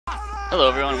Hello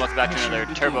everyone, welcome back to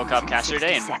another Turbo Cop caster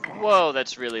day, and whoa,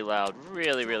 that's really loud,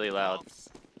 really loud.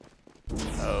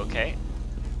 Okay,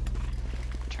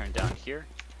 turn down here.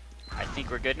 I think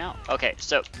we're good now. Okay,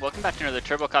 so welcome back to another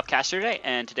Turbo Cop caster day,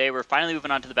 and today we're finally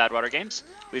moving on to the Badwater games.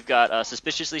 We've got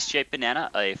Suspiciously Shaped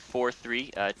Banana, a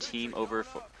 4-3 team over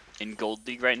in Gold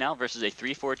League right now, versus a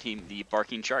 3-4 team, the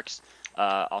Barking Sharks,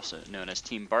 also known as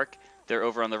Team Bark. They're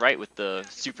over on the right with the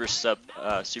super sub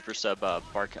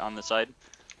Bark on the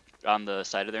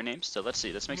side of their names. So let's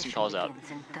see, let's make some calls out.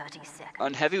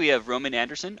 On heavy, we have Roman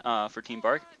Anderson for Team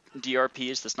Bark. DRP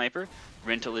is the sniper.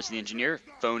 Rental is the engineer.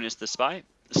 Phone is the spy.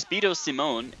 Speedo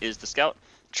Simone is the scout.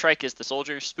 Trike is the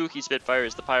soldier. Spooky Spitfire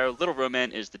is the pyro. Little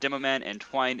Roman is the demo man, and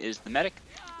Twine is the medic.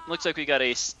 Looks like we got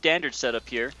a standard setup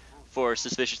here for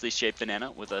Suspiciously Shaped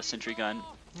Banana with a sentry gun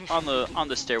on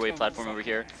the stairway platform over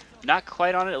here. Not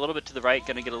quite on it, a little bit to the right.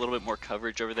 Gonna get a little bit more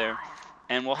coverage over there.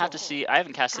 And we'll have to see. I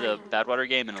haven't casted a Badwater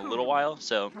game in a little while,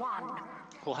 so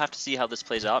we'll have to see how this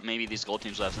plays out. Maybe these gold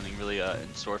teams will have something really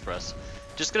in store for us.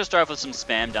 Just going to start off with some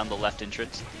spam down the left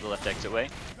entrance, the left exit way.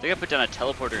 They're going to put down a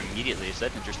teleporter immediately, so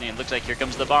that's interesting. It looks like here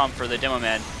comes the bomb for the demo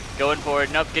man. Going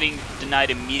forward, nope, getting denied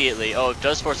immediately. Oh, it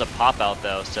does force a pop out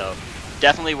though, so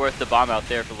definitely worth the bomb out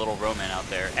there for little Roman out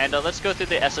there. And let's go through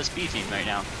the SSB team right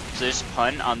now. So there's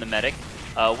Pun on the medic.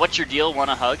 What's your deal? Want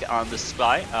a hug on the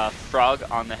spy. Frog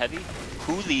on the heavy.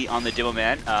 Hooli on the demo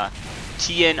man,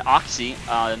 TN Oxy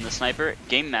on the sniper,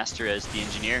 Game Master as the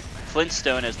engineer,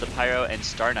 Flintstone as the pyro, and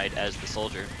Star Knight as the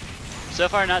soldier. So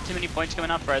far, not too many points coming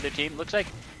out for either team. Looks like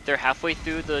they're halfway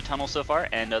through the tunnel so far,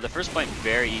 and the first point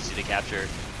very easy to capture,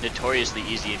 notoriously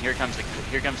easy. And here comes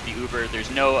the Uber. There's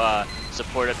no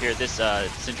support up here. This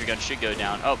sentry gun should go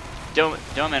down. Oh,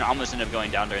 Demo man almost ended up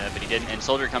going down during that, but he didn't. And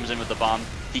Soldier comes in with the bomb.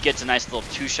 He gets a nice little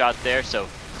two-shot there. So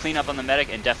clean up on the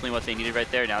medic, and definitely what they needed right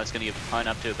there. Now it's going to give Pun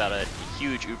up to about a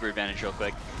huge Uber advantage real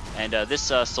quick. And this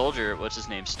soldier, what's his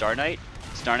name? Star Knight?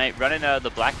 Star Knight running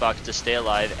the black box to stay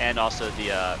alive, and also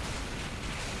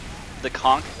the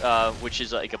conch, which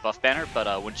is like a buff banner,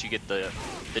 but once you get the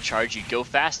charge, you go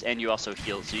fast and you also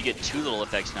heal. So you get two little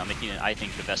effects now, making it, I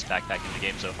think, the best backpack in the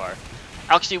game so far.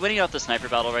 Actually winning out the sniper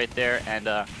battle right there, and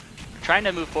trying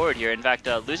to move forward here. In fact,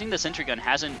 losing the sentry gun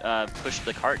hasn't pushed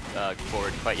the cart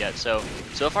forward quite yet. So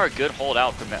far, good hold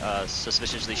out from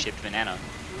Suspiciously Shaped Banana.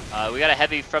 We got a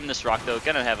heavy from this rock though,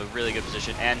 gonna have a really good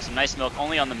position, and some nice milk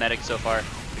only on the medic so far.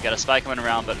 We got a spy coming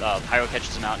around, but pyro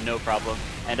catches him out, no problem.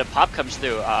 And a pop comes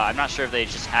through. I'm not sure if they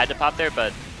just had to pop there,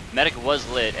 but medic was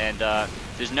lit, and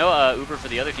there's no Uber for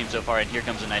the other team so far. And here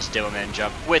comes a nice demo man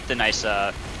jump with the nice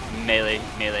melee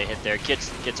hit there.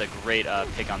 Gets a great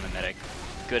pick on the medic.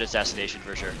 Good assassination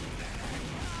for sure.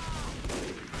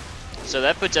 So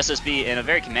that puts SSB in a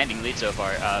very commanding lead so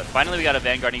far. Finally we got a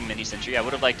vanguarding mini sentry. I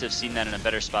would have liked to have seen that in a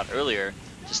better spot earlier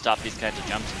to stop these kinds of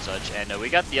jumps and such. And we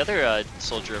got the other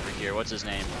soldier over here. What's his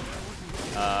name?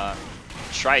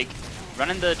 Trike.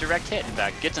 Running the direct hit, in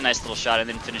fact. Gets a nice little shot and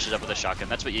then finishes up with a shotgun.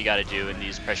 That's what you got to do in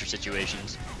these pressure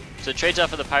situations. So trades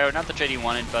off of the pyro. Not the trade he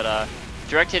wanted, but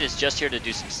direct hit is just here to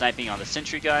do some sniping on the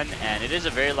sentry gun, and it is a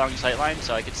very long sight line,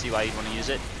 so I could see why you'd want to use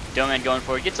it. Doman going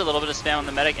forward, gets a little bit of spam on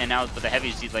the medic, and now with the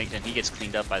heavy's de-linked, and he gets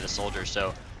cleaned up by the soldier.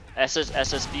 So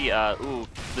SSB,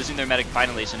 losing their medic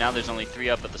finally, so now there's only 3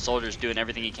 up, but the soldier's doing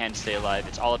everything he can to stay alive.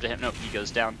 It's all up to him. Nope, he goes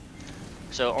down.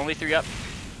 So only 3 up.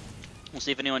 We'll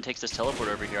see if anyone takes this teleport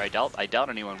over here. I doubt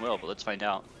anyone will, but let's find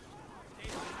out.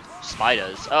 Spy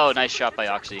does. Oh, nice shot by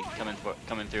Oxy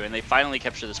coming through, and they finally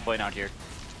capture this point out here.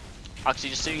 Oxy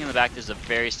just sitting in the back. This is a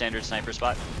very standard sniper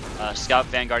spot. Scout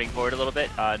vanguarding forward a little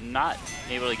bit. Not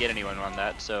able to get anyone on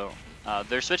that. So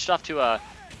they're switched off to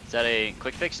is that a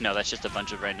quick fix? No, that's just a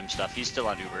bunch of random stuff. He's still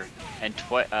on Uber. And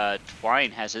Twine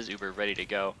has his Uber ready to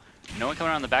go. No one coming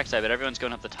around the backside, but everyone's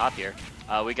going up the top here.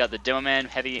 We got the demo man,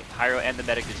 heavy, pyro, and the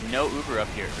medic. There's no Uber up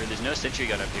here, or there's no sentry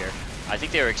gun up here. I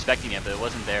think they were expecting it, but it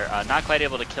wasn't there. Not quite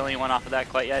able to kill anyone off of that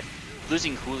quite yet.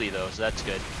 Losing Hooli though, so that's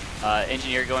good.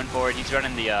 Engineer going forward, he's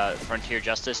running the Frontier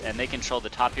Justice, and they control the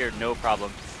top here, no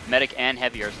problem. Medic and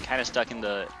heavy are kind of stuck in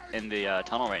the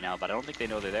tunnel right now, but I don't think they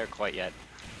know they're there quite yet.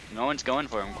 No one's going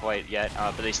for them quite yet,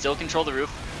 but they still control the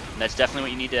roof. And that's definitely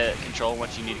what you need to control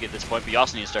once you need to get this point, but you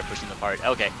also need to start pushing the part.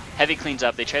 Okay, heavy cleans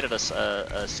up. They traded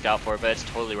a scout for it, but it's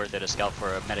totally worth it, a scout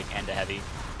for a medic and a heavy.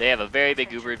 They have a very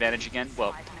big Uber advantage again.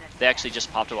 Well, they actually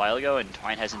just popped a while ago, and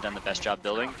Twine hasn't done the best job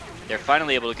building. They're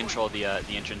finally able to control the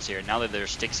entrance here. Now that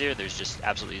there's sticks here, there's just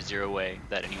absolutely zero way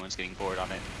that anyone's getting forward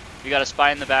on it. We got a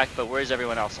spy in the back, but where's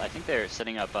everyone else? I think they're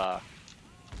setting up...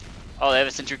 Oh, they have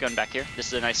a sentry gun back here. This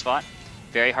is a nice spot.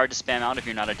 Very hard to spam out if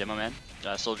you're not a demo man.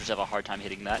 Soldiers have a hard time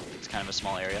hitting that. It's kind of a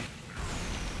small area.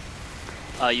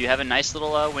 You have a nice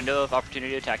little window of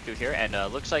opportunity to attack through here, and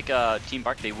looks like Team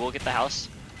Bark, they will get the house.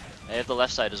 They have the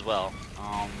left side as well.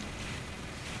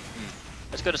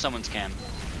 Let's go to someone's cam.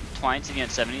 Twine sitting at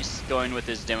 70s, going with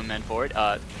his demo man forward.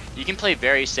 You can play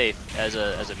very safe as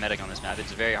a medic on this map.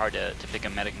 It's very hard to pick a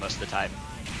medic most of the time,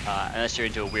 unless you're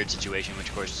into a weird situation, which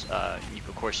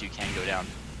of course you can go down.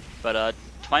 But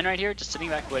Twine right here, just sitting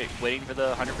back waiting for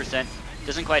the 100%.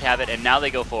 Doesn't quite have it, and now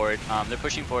they go forward. They're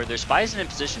pushing forward. Their Spy's in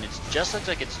position. It just looks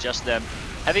like it's just them.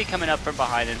 Heavy coming up from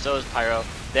behind, and so is Pyro.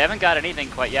 They haven't got anything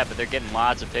quite yet, but they're getting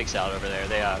lots of picks out over there.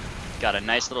 They got a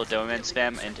nice little Doman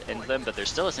spam into them, but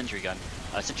there's still a Sentry Gun.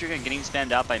 Sentry Gun getting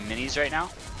spammed out by minis right now.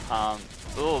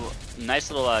 Ooh, nice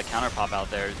little counter pop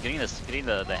out there. Getting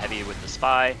the Heavy with the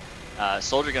Spy.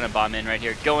 Soldier gonna bomb in right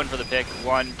here. Going for the pick.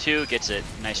 1, 2, gets it.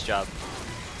 Nice job.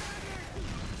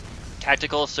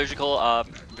 Tactical, surgical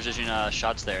precision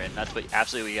shots there, and that's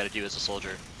absolutely what you got to do as a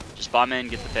soldier. Just bomb in,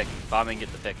 get the pick. Bomb in,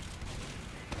 get the pick.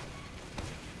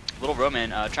 Little Roman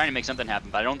trying to make something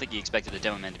happen, but I don't think he expected the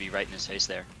demo man to be right in his face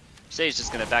there. Say's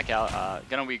just gonna back out,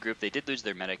 gonna regroup. They did lose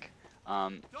their medic.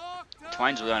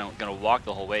 Twine's gonna walk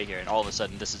the whole way here, and all of a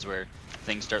sudden this is where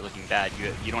things start looking bad.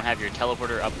 You don't have your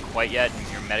teleporter up quite yet,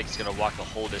 and your medic's gonna walk the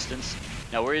whole distance.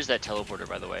 Now where is that teleporter,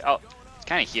 by the way? Oh, it's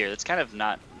kind of here. That's kind of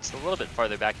not. It's a little bit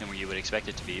farther back than where you would expect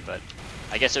it to be, but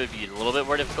I guess it would be a little bit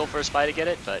more difficult for a Spy to get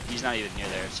it, but he's not even near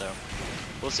there, so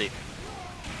we'll see.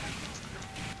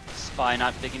 Spy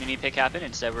not making any pick happen.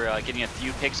 Instead, we're getting a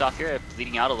few picks off here,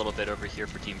 bleeding out a little bit over here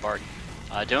for Team Bark.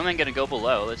 Doman gonna go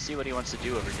below. Let's see what he wants to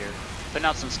do over here. Putting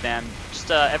out some spam.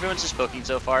 Just everyone's just poking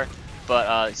so far,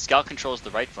 but Scout controls the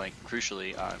right flank,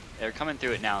 crucially. They're coming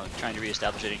through it now, trying to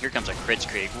reestablish it, and here comes a Crits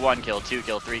Krieg. 1 kill, 2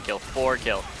 kill, 3 kill, 4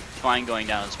 kill. Twine going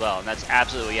down as well, and that's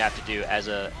absolutely what you have to do as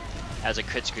a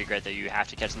Crits Krieg right there. You have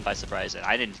to catch them by surprise, and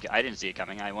I didn't see it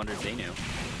coming. I wondered if they knew.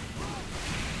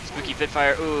 Spooky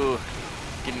Fitfire, ooh,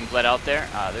 getting bled out there.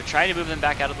 They're trying to move them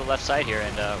back out of the left side here,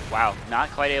 and wow, not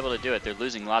quite able to do it. They're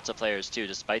losing lots of players too,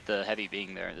 despite the Heavy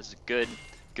being there. This is good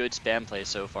spam play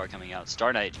so far coming out.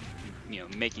 Star Knight,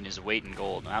 making his weight in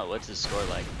gold. Wow, what's his score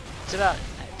like? It's about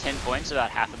 10 points,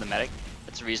 about half of the medic.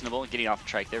 That's reasonable. Getting off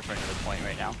trike there for another point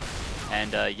right now.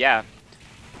 And yeah,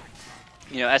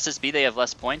 SSB, they have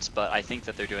less points, but I think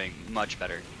that they're doing much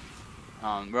better.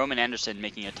 Roman Anderson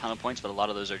making a ton of points, but a lot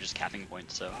of those are just capping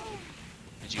points. So,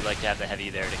 as you like to have the Heavy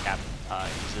there to cap,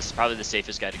 this is probably the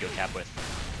safest guy to go cap with.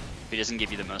 If he doesn't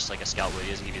give you the most like a Scout would,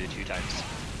 he doesn't give you the 2 times.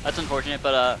 That's unfortunate,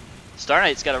 but Star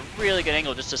Knight's got a really good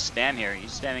angle just to spam here.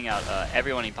 He's spamming out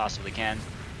everyone he possibly can,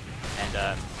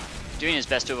 and doing his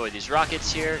best to avoid these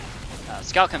rockets here.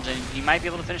 Scout comes in, he might be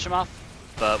able to finish him off.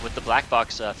 But with the black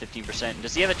box 15%,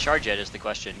 does he have a charge yet is the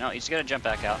question. No, he's going to jump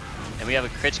back out. And we have a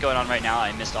crits going on right now.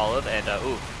 I missed all of, and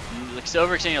ooh, looks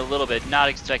overextending a little bit, not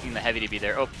expecting the Heavy to be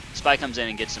there. Oh, Spy comes in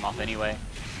and gets him off anyway.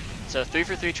 So 3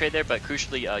 for 3 trade there, but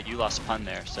crucially you lost Pun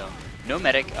there. So no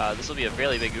medic. This will be a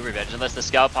really big Uber advantage unless the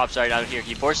Scout pops right out here.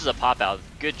 He forces a pop out.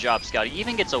 Good job, Scout. He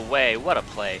even gets away. What a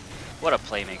play. What a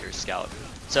playmaker, Scout.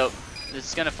 So this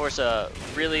is going to force a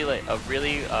really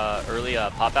early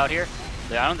pop out here.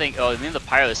 I don't think, oh, and then the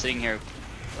Pyro is sitting here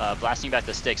blasting back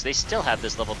the sticks. They still have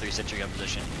this level 3 Sentry Gun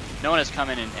position. No one has come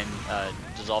in and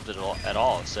dissolved it at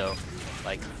all. So,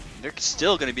 like, they're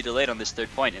still going to be delayed on this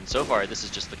 3rd point. And so far, this is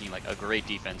just looking like a great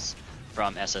defense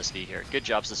from SSB here. Good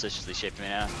job suspiciously shaped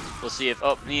Mana. We'll see if,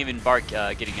 oh, even Bark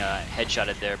getting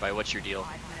headshotted there by What's Your Deal.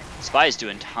 Spy is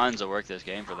doing tons of work this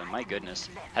game for them. My goodness.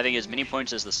 Having as many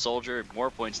points as the Soldier, more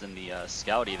points than the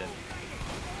Scout even.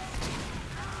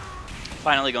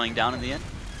 Finally going down in the end.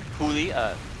 Hooli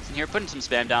is in here putting some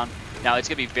spam down. Now it's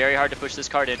going to be very hard to push this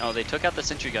card in. Oh, they took out the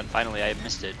Sentry Gun finally. I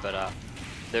missed it, but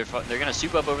they're going to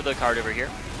soup up over the card over here.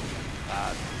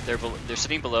 They're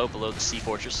sitting below the Sea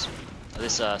Fortress.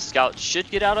 This Scout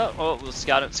should get out of. Oh,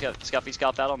 Scout v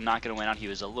Scout battle. Not going to win out. He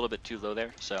was a little bit too low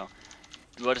there. So,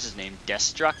 what is his name?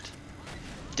 Destruction.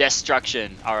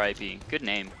 R.I.P. Good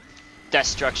name.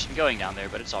 Destruction going down there,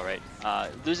 but it's alright.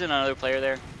 Losing another player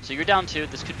there. So you're down 2.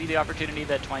 This could be the opportunity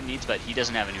that Twine needs, but he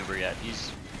doesn't have an Uber yet.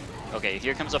 He's okay.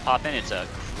 Here comes a pop in. It's a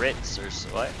crits or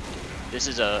what? This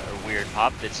is a weird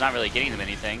pop. It's not really getting them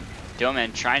anything.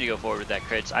 Doman trying to go forward with that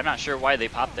crits. I'm not sure why they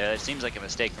popped there. It seems like a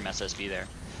mistake from SSB there.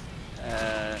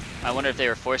 I wonder if they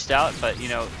were forced out, but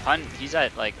Pun, he's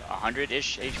at like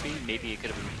 100-ish HP. Maybe it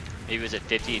could have been. Maybe it was at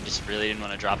 50 and just really didn't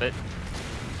want to drop it.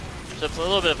 So it's a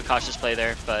little bit of a cautious play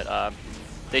there, but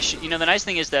they should. The nice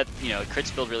thing is that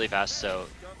crits build really fast, so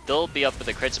they'll be up with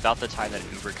the crits about the time that an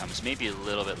Uber comes, maybe a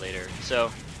little bit later.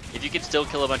 So if you can still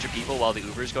kill a bunch of people while the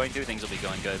Uber is going through, things will be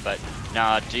going good. But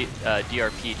now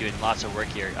DRP doing lots of work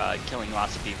here, killing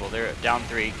lots of people. They're down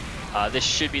 3. This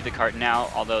should be the cart now,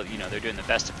 although, you know, they're doing the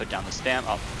best to put down the spam.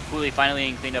 Huli finally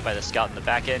getting cleaned up by the scout in the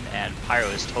back end, and Pyro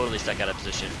is totally stuck out of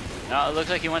position. Now it looks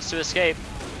like he wants to escape.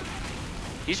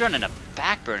 He's running a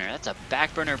backburner. That's a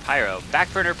backburner Pyro.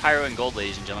 Backburner Pyro and Gold,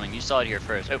 ladies and gentlemen. You saw it here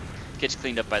first. Oh, gets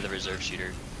cleaned up by the reserve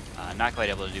shooter. Not quite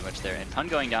able to do much there. And Pun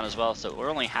going down as well, so we're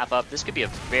only half up. This could be a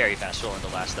very fast roll into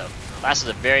last, though. Last is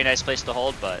a very nice place to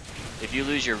hold, but if you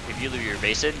lose your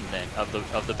basin, then of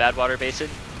the Badwater basin,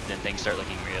 then things start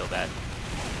looking real bad.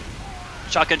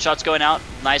 Shotgun shots going out.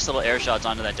 Nice little air shots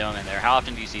onto that dome in there. How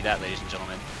often do you see that, ladies and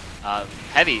gentlemen?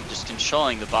 Heavy just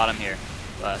controlling the bottom here.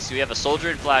 So we have a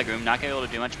soldier in flag room, not gonna be able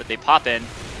to do much, but they pop in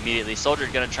immediately.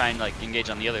 Soldier's gonna try and like engage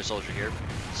on the other soldier here.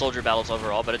 Soldier battles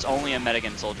overall, but it's only a medic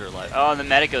and soldier alive. Oh, and the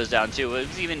medic goes down too. What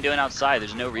was he even doing outside?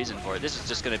 There's no reason for it. This is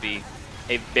just gonna be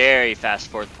a very fast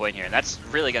fourth point here, and that's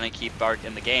really gonna keep Bark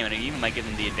in the game, and it even might give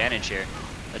them the advantage here.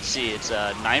 Let's see, it's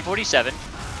 9:47.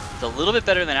 It's a little bit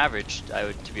better than average,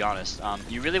 to be honest.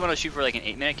 You really want to shoot for like an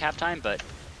 8-minute cap time, but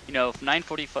you know,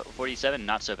 9:47,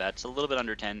 not so bad. It's a little bit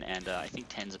under 10, and I think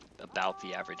 10's about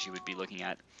the average you would be looking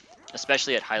at,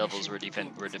 especially at high levels where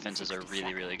defenses are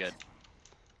really, really good.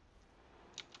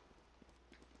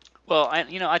 Well,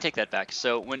 I take that back.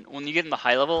 So when you get in the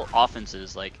high level,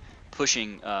 offenses like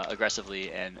pushing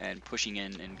aggressively and pushing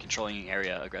in and controlling an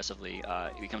area aggressively,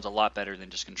 it becomes a lot better than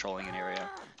just controlling an area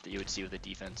that you would see with a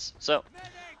defense. So,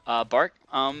 Bark,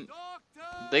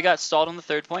 they got stalled on the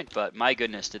third point, but my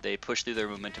goodness, did they push through their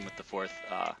momentum with the fourth.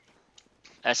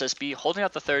 SSB holding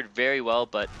out the third very well,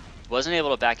 but wasn't able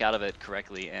to back out of it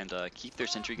correctly and keep their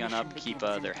sentry gun up, keep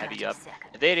their heavy up.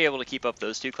 If they had able to keep up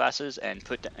those two classes and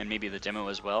and maybe the demo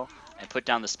as well, and put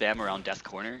down the spam around Death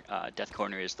Corner. Death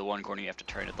Corner is the one corner you have to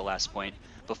turn at the last point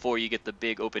before you get the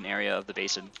big open area of the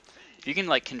basin. If you can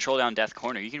like control down Death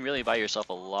Corner, you can really buy yourself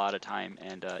a lot of time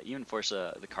and even force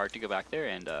the cart to go back there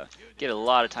and get a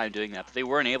lot of time doing that. But they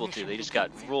weren't able to. They just got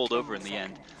rolled over in the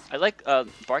end. I like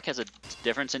Bark has a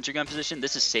different sentry gun position.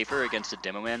 This is safer against a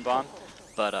demo man bomb,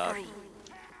 but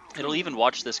it'll even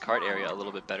watch this cart area a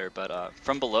little bit better. But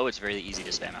from below, it's very easy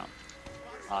to spam out.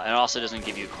 And it also doesn't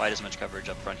give you quite as much coverage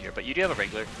up front here. But you do have a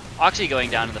Wrangler. Oxy going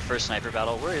down in the first sniper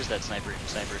battle. Where is that sniper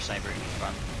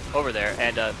from? Over there.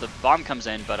 And the bomb comes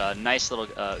in, but a nice little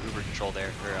Uber control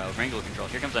there, or Wrangler control.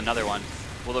 Here comes another one.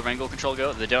 Will the Wrangler control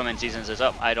go? The Doman sees and says,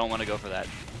 oh, I don't want to go for that.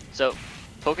 So,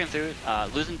 poking through,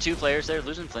 losing 2 players there,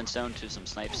 losing Flintstone to some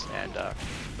snipes, and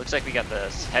looks like we got the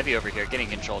heavy over here getting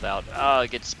controlled out.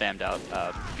 Gets spammed out.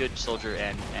 Good soldier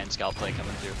and scout play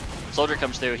coming through. Soldier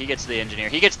comes through, he gets the engineer.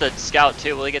 He gets the scout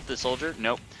too. Will he get the soldier?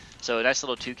 Nope. So a nice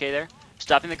little 2K there.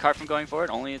 Stopping the cart from going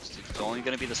forward, it's only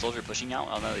going to be the soldier pushing out.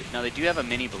 Now they do have a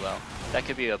mini below. That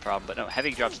could be a problem, but no,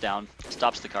 heavy drops down,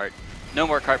 stops the cart. No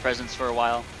more cart presence for a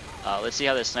while. Let's see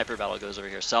how this sniper battle goes over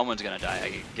here. Someone's going to die, I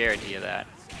can guarantee you that.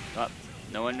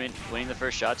 No one winning the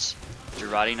first shots.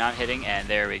 Girardi not hitting, and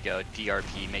there we go.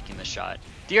 DRP making the shot.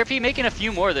 DRP making a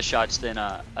few more of the shots than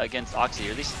against Oxy,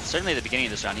 or at least certainly at the beginning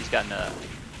of this round. He's gotten a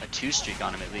 2 streak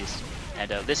on him at least. And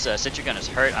this sentry gun is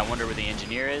hurt. I wonder where the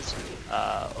engineer is.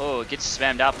 Oh, it gets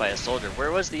spammed out by a soldier.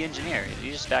 Where was the engineer? Did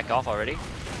he just back off already?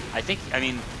 I think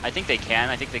they can.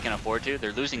 I think they can afford to.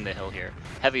 They're losing the hill here.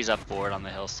 Heavy's up forward on the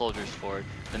hill. Soldier's forward.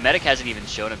 The medic hasn't even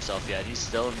shown himself yet. He's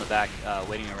still in the back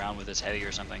waiting around with his heavy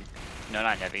or something. No,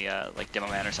 not heavy, like Demo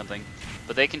Man or something.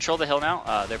 But they control the hill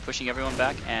now. They're pushing everyone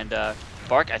back. And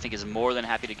Bark, I think, is more than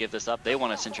happy to give this up. They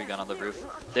want a sentry gun on the roof.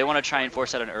 They want to try and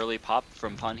force out an early pop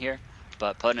from Pun here.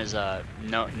 But Pun is,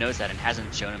 knows that and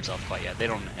hasn't shown himself quite yet. They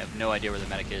have no idea where the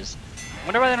medic is. I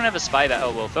wonder why they don't have a spy back.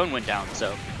 Oh, well, Phone went down,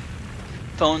 so...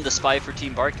 Phone, the spy for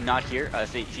Team Bark, not here.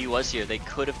 If he was here, they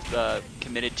could have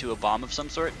committed to a bomb of some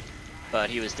sort, but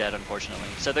he was dead, unfortunately.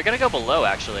 So they're going to go below,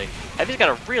 actually. Heavy's got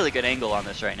a really good angle on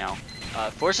this right now.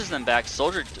 Forces them back.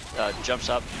 Soldier jumps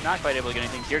up, not quite able to get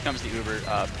anything. Here comes the Uber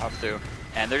pop through,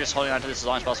 and they're just holding on to this as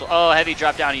long as possible. Oh, Heavy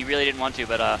dropped down. He really didn't want to,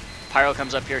 but Pyro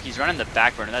comes up here. He's running the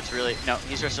back burner. That's really... No,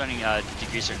 he's just running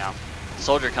Degreaser now.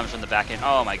 Soldier comes from the back end.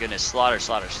 Oh, my goodness. Slaughter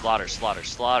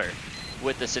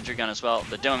with the sentry gun as well.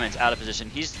 The Doman's out of position.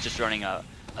 He's just running a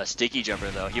sticky jumper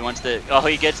though. He wants the... Oh,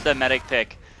 he gets the medic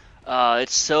pick.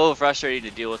 It's so frustrating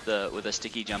to deal with a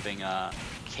sticky jumping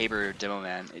Caber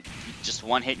Demoman. Just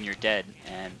one hit and you're dead.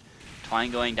 And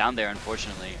Twine going down there,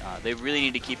 unfortunately. They really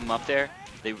need to keep him up there.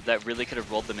 That really could have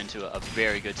rolled them into a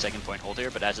very good second point hold here,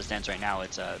 but as it stands right now,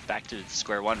 it's back to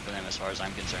square one for them as far as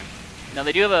I'm concerned. Now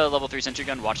they do have a level 3 sentry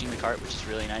gun watching the cart, which is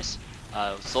really nice.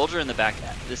 Soldier in the back,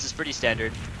 this is pretty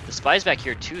standard. The spy's back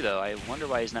here too though. I wonder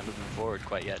why he's not moving forward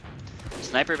quite yet.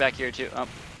 Sniper back here too. Oh,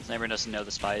 Sniper doesn't know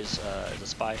the spy is a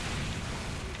spy.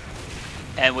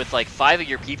 And with like 5 of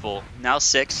your people, now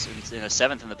 6 and a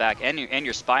 7th in the back, and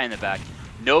your spy in the back,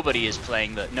 nobody is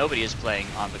playing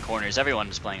on the corners. Everyone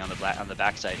is playing on the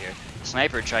backside here.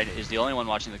 Sniper is the only one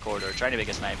watching the corridor, trying to make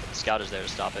a snipe, but the scout is there to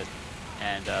stop it.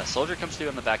 And soldier comes through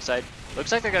on the backside.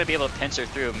 Looks like they're going to be able to pincer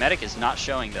through. Medic is not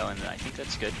showing though, and I think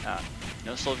that's good.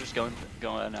 No soldiers going.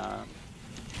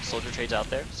 Soldier trades out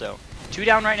there, so 2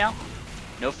 down right now.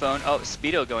 No phone. Oh,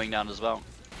 Speedo going down as well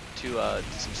to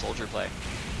some soldier play.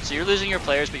 So you're losing your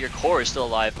players, but your core is still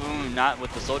alive. Ooh, not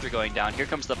with the soldier going down. Here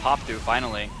comes the pop through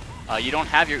finally. You don't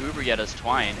have your Uber yet as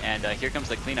Twine, and here comes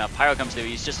the cleanup. Pyro comes through.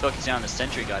 He's just focusing on the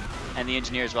sentry gun and the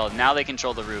engineer as well. Now they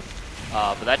control the roof,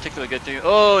 but that took them a good through.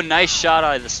 Oh, nice shot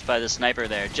by the sniper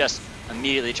there. Just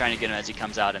immediately trying to get him as he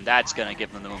comes out, and that's going to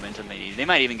give them the momentum they need. They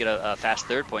might even get a fast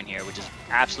 3rd point here, which is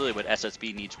absolutely what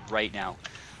SSB needs right now.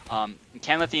 You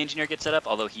can't let the engineer get set up,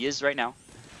 although he is right now.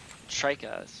 Trike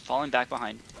falling back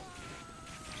behind.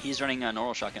 He's running a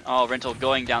normal shotgun. Oh, Rental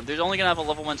going down. They're only going to have a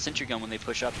level 1 sentry gun when they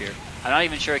push up here. I'm not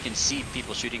even sure I can see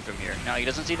people shooting from here. No, he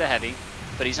doesn't see the heavy,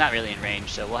 but he's not really in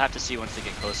range, so we'll have to see once they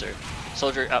get closer.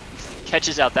 Soldier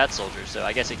catches out that soldier, so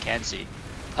I guess it can see.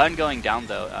 Pun going down,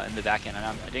 though, in the back end, and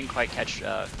I didn't quite catch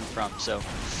who from, so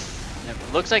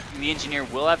it looks like the engineer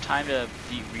will have time to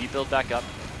rebuild back up.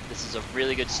 This is a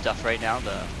really good stuff right now.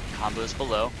 The combo is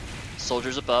below.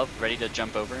 Soldiers above, ready to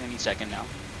jump over any second now.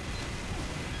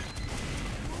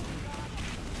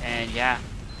 And yeah,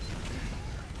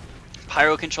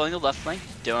 Pyro controlling the left flank,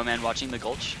 Demo Man watching the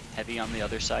Gulch, Heavy on the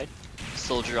other side,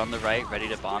 Soldier on the right, ready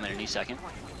to bomb at any second,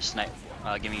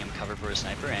 giving him cover for a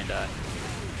sniper, and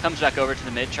comes back over to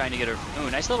the mid, trying to get a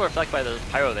nice little reflect by the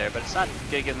Pyro there, but it's not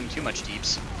gonna give them too much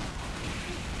deeps.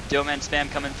 Demo Man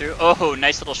spam coming through. Oh,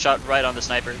 nice little shot right on the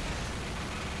sniper.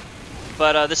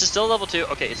 But this is still level 2.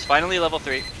 Okay, it's finally level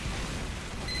 3.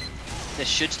 This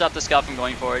should stop the scout from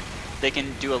going forward. They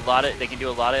can do a lot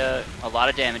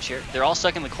of damage here. They're all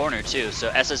stuck in the corner too,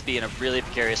 so SSB in a really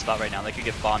precarious spot right now. They could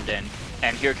get bombed in.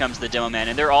 And here comes the Demo Man,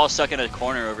 and they're all stuck in a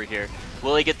corner over here.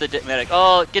 Will he get the medic?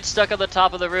 Oh, gets stuck on the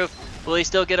top of the roof. Will he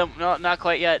still get him? No, not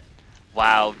quite yet.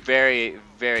 Wow, very,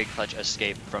 very clutch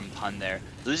escape from Pun there.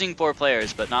 Losing 4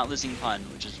 players, but not losing Pun,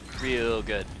 which is real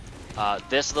good.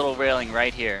 This little railing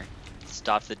right here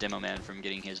stopped the Demo Man from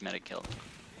getting his medic killed.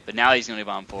 But now he's going to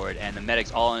bomb forward, and the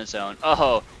medic's all on his own.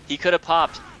 Oh, he could have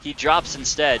popped. He drops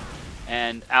instead.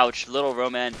 And ouch, little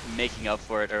Roman making up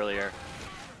for it earlier.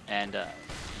 And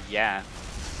yeah,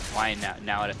 Twine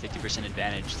now at a 50%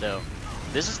 advantage. So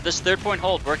this 3rd point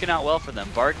hold working out well for them.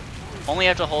 Bark only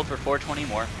have to hold for 420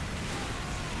 more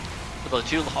for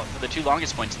the 2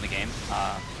 longest points in the game.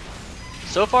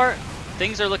 So far,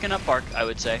 things are looking up Bark, I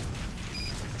would say.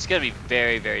 It's going to be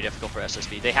very, very difficult for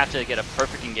SSB. They have to get a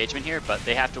perfect engagement here, but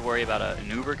they have to worry about an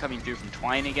Uber coming through from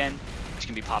Twine again, which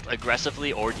can be popped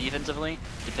aggressively or defensively.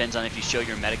 Depends on if you show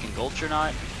your medic and Gulch or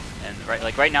not. And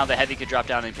right now, the Heavy could drop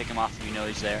down and pick him off if you know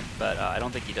he's there, but I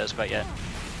don't think he does quite yet.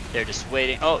 They're just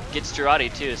waiting. Oh, gets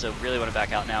Girardi too, so really want to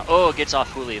back out now. Oh, gets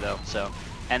off Hooli though, so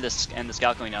and the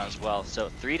scout going down as well. So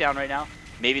 3 down right now.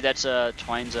 Maybe that's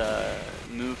Twine's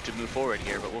move to move forward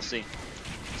here, but we'll see.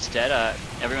 Instead,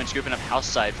 everyone's grouping up house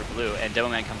side for blue, and Demo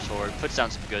Man comes forward, puts down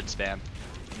some good spam.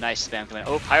 Nice spam coming.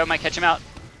 Oh, Pyro might catch him out.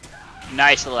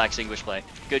 Nice little extinguish play.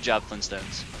 Good job,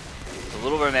 Flintstones. The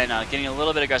little Roman getting a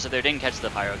little bit aggressive there, didn't catch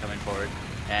the Pyro coming forward.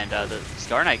 And the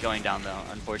Scar Knight going down though,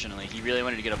 unfortunately. He really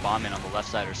wanted to get a bomb in on the left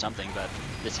side or something, but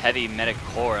this heavy medic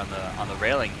core on the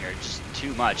railing here, just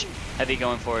too much. Heavy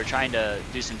going forward, trying to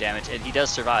do some damage, and he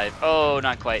does survive. Oh,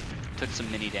 not quite. Took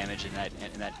some mini damage, and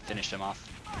that finished him off.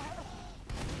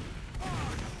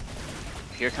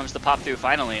 Here comes the pop through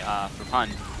finally for Pun,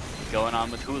 going on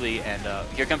with Hooli, and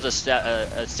here comes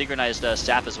a synchronized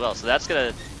sap as well. So that's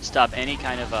gonna stop any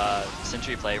kind of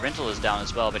sentry play. Rental is down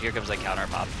as well, but here comes a counter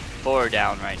pop. 4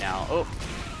 down right now. Oh,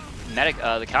 medic.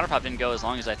 The counter pop didn't go as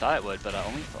long as I thought it would, but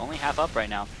only half up right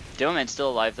now. Demoman's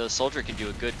still alive though. Soldier can do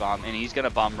a good bomb, and he's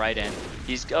gonna bomb right in.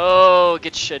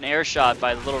 Gets an air shot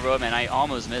by the little Roman. I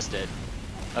almost missed it.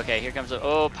 Okay, here comes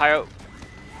Pyro.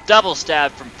 Double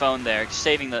stab from Phone there,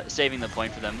 saving the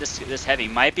point for them. This Heavy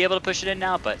might be able to push it in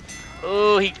now, but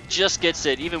oh, he just gets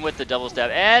it even with the double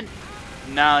stab. And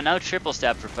no triple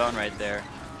stab for Phone right there.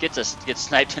 Gets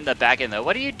sniped in the back end though.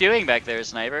 What are you doing back there,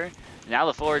 sniper? Now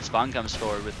the forward spawn comes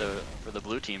forward for the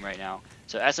blue team right now.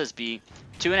 So SSB,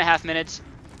 2.5 minutes.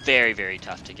 Very, very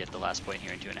tough to get the last point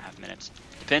here in 2.5 minutes.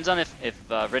 Depends on if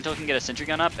Rental can get a sentry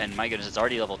gun up, and my goodness, it's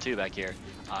already level 2 back here.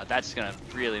 That's gonna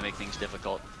really make things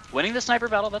difficult. Winning the sniper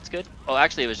battle, that's good. Oh,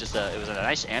 actually, it was a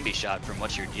nice ambi shot from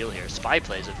What's Your Deal here. Spy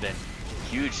plays have been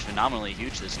huge, phenomenally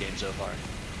huge this game so far.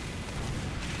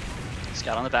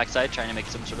 Scout on the backside, trying to make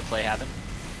some sort of play happen.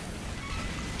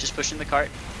 just pushing the cart.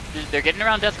 They're getting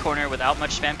around Death Corner without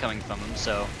much spam coming from them,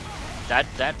 so that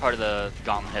part of the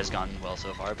gauntlet has gone well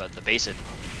so far. But the basin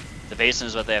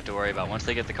is what they have to worry about. Once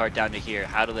they get the cart down to here,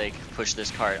 how do they push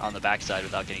this cart on the backside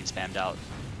without getting spammed out?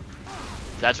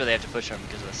 That's where they have to push from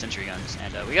because of the sentry guns.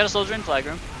 And we got a soldier in flag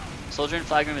room. Soldier in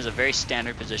flag room is a very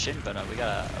standard position, but we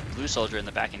got a blue soldier in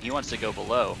the back, and he wants to go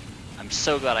below. I'm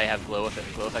so glad I have glow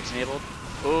effects enabled.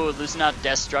 Oh, losing out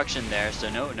destruction there, so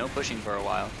no pushing for a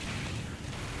while.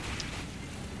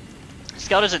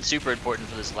 Scout isn't super important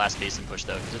for this last basin push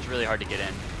though, because it's really hard to get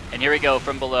in. And here we go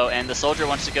from below, and the soldier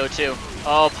wants to go too.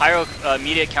 Oh, pyro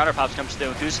immediate counter pops comes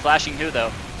through. Who's flashing who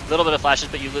though? A little bit of flashes,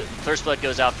 but first blood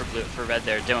goes out for red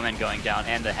there. Demoman going down,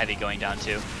 and the heavy going down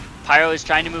too. Pyro is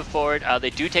trying to move forward.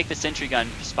 They do take the sentry gun.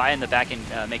 Spy in the back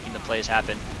end making the plays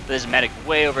happen. But this medic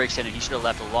way overextended. He should have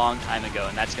left a long time ago,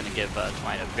 and that's going to give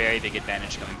Twine a very big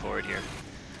advantage going forward here.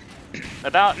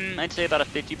 About, I'd say about a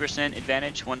 50%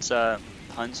 advantage once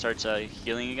Hun starts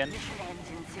healing again.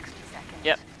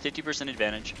 Yep, 50%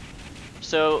 advantage.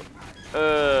 So,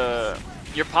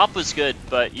 your pop was good,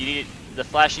 but the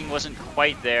flashing wasn't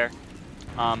quite there.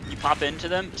 You pop into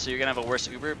them, so you're gonna have a worse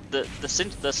Uber.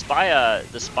 The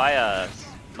spy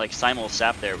like simul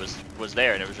sap there was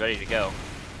there and it was ready to go.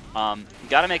 You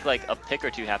gotta make like a pick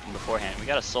or two happen beforehand. We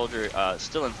got a soldier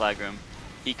still in flag room.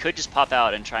 He could just pop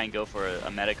out and try and go for a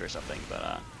medic or something,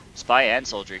 but spy and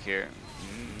soldier here,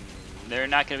 they're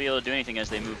not gonna be able to do anything as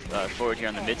they move forward here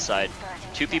on the mid side.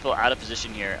 Two people out of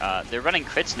position here. They're running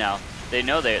crits now. They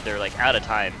know they're like out of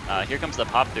time. Here comes the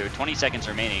pop through. 20 seconds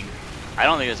remaining. I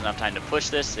don't think there's enough time to push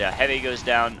this. Yeah, heavy goes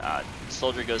down,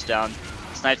 soldier goes down,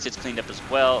 snipes gets cleaned up as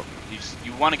well.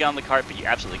 You want to get on the cart, but you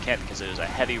absolutely can't because there's a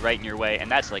heavy right in your way,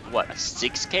 and that's like what, a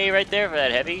 6K right there for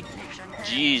that heavy?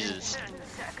 Jesus.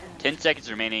 10 seconds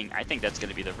remaining. I think that's going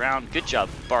to be the round. Good job,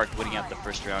 Bark, winning out the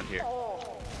first round here.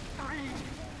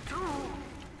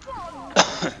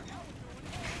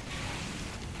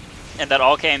 And that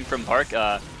all came from Bark.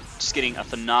 Just getting a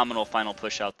phenomenal final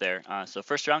push out there. So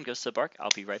first round goes to Bark.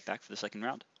 I'll be right back for the second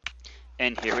round.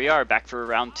 And here we are, back for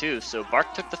round 2. So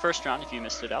Bark took the first round if you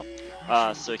missed it out.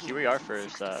 So here we are for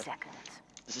the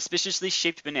suspiciously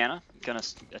shaped banana. Gonna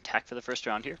attack for the first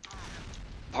round here.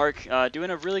 Bark doing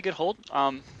a really good hold.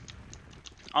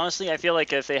 Honestly, I feel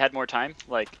like if they had more time,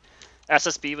 like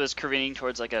SSB was careening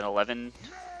towards like an 11,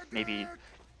 maybe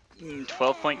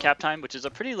 12 point cap time, which is a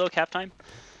pretty low cap time.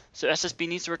 So SSB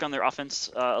needs to work on their offense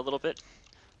a little bit.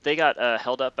 They got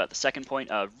held up at the second point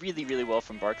really well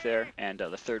from Bark there, and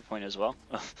the third point as well.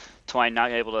 Twine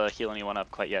not able to heal anyone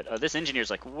up quite yet. This engineer's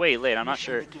like way late. I'm not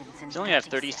sure. He's only have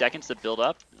 30 seconds to build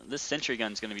up. This sentry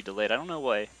gun's gonna be delayed. I don't know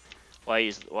why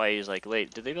he's like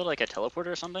late. Did they build like a teleporter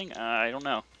or something? I don't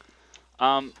know.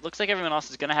 Looks like everyone else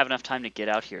is gonna have enough time to get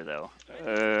out here though.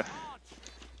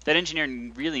 That engineer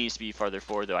really needs to be farther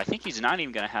forward though. I think he's not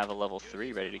even gonna have a level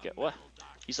 3 ready to go. What?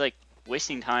 He's like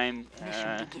wasting time.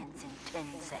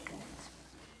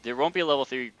 There won't be a level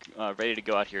 3 ready to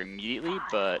go out here immediately,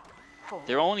 but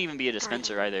there won't even be a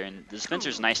dispenser either. And the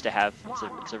dispenser's nice to have.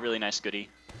 It's a really nice goodie.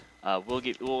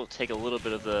 We'll take a little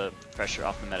bit of the pressure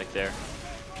off the medic there.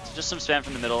 So just some spam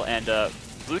from the middle, and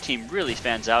blue team really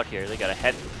fans out here. They got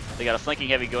a flanking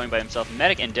heavy going by himself.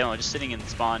 Medic and demo just sitting in the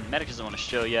spawn. Medic doesn't want to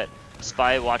show yet.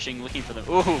 Spy watching, looking for them.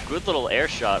 Ooh, good little air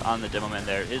shot on the demo man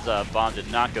there. His bomb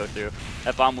did not go through.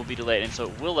 That bomb will be delayed, and so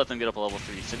it will let them get up a level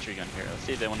 3 sentry gun here. Let's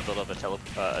see if they want to build up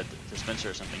a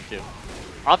dispenser or something too.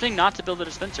 Opting not to build a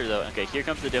dispenser though. Okay, here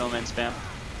comes the demo man spam.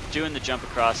 Doing the jump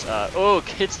across. Oh,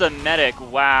 hits the medic.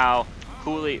 Wow.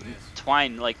 Coolly.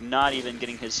 Twine like not even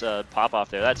getting his pop off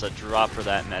there. That's a drop for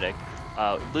that medic.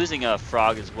 Losing a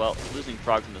frog as well. Losing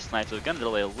frog from the snipe. So it's going to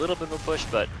delay a little bit of a push,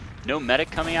 but no medic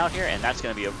coming out here, and that's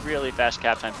going to be a really fast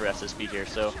cap time for SSB here.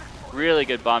 So really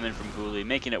good bomb in from Hooli,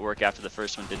 making it work after the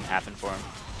first one didn't happen for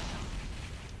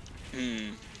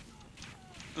him.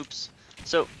 Oops.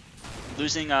 So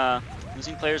losing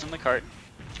players on the cart,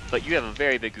 but you have a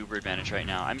very big Uber advantage right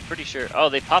now. I'm pretty sure. Oh,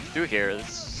 they popped through here.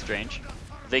 That's strange.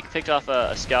 They picked off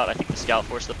a scout. I think the scout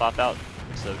forced the pop out.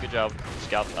 So good job,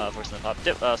 scout forcing the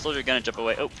pop. Soldier gonna jump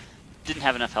away. Oh, didn't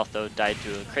have enough health though. Died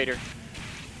to a crater.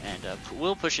 And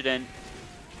we'll push it in.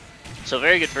 So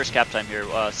very good first cap time here,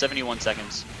 71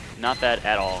 seconds. Not bad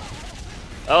at all.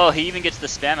 Oh, he even gets the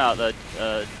spam out.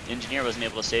 The engineer wasn't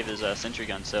able to save his sentry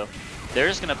gun, so they're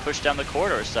just going to push down the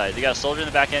corridor side. They got a soldier in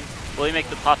the back end. Will he make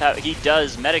the pop out? He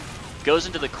does. Medic goes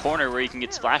into the corner where he can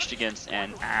get splashed against,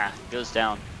 and goes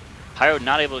down. Pyro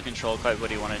not able to control quite what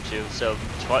he wanted to. So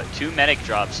 2 medic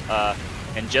drops,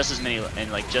 and just as many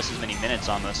minutes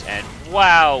almost. And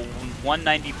wow,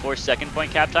 194 second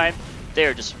point cap time.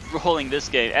 They're just rolling this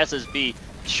game. SSB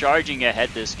charging ahead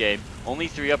this game. Only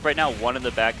 3 up right now, 1 in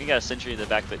the back. We got a sentry in the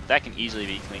back, but that can easily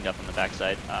be cleaned up on the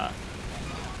backside.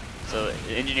 So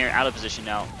engineer out of position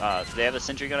now. They have a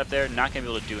sentry gun up there, not gonna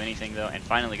be able to do anything though, and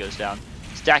finally goes down.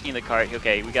 Stacking the cart.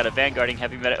 Okay, we got a vanguarding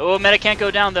heavy medic. Oh, medic can't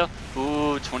go down though.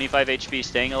 Ooh, 25 HP,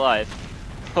 staying alive.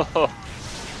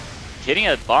 Hitting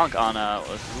a bonk on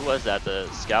who was that? The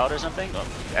scout or something? Oh,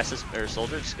 SS or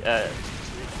soldiers.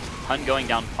 Hun going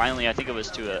down finally. I think it was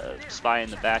to a spy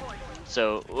in the back.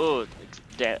 So, ooh,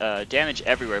 damage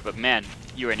everywhere. But man,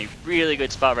 you're in a really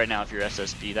good spot right now if you're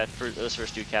SSB. Those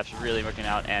first 2 caps really working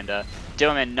out, and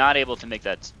Demoman not able to make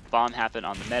that bomb happen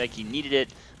on the medic. He needed it,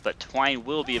 but Twine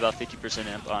will be about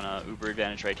 50% up on a Uber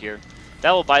advantage right here.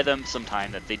 That will buy them some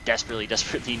time that they desperately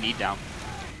need now.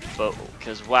 But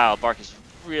because wow, Bark is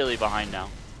really behind now.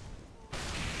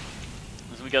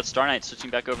 So we got Star Knight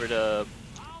switching back over to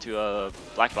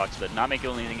Black Box, but not making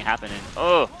anything happen. And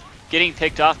oh, getting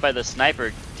picked off by the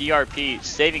sniper. DRP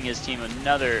saving his team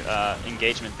another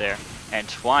engagement there. And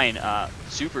Twine,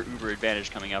 super Uber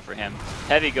advantage coming out for him.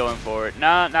 Heavy going forward.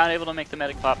 Not able to make the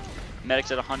medic pop.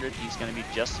 Medic's at 100. He's going to be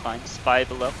just fine. Spy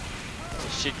below. So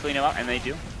should clean him up, and they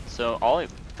do. So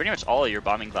pretty much all of your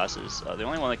bombing classes. The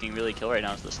only one that can really kill right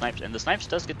now is the snipes, and the snipes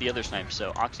does get the other snipes.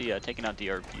 So Oxy taking out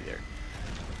DRP there.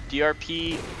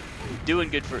 DRP doing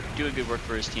good work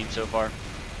for his team so far.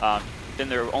 Been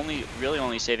their really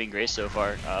only saving grace so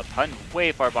far. Pun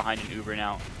way far behind in Uber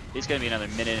now. He's going to be another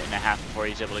minute and a half before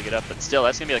he's able to get up, but still,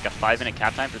 that's going to be like a 5-minute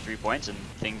cap time for 3 points, and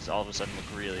things all of a sudden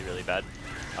look really, really bad.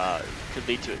 Could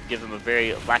lead to give them a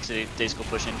very lackadaisical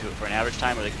push into it for an average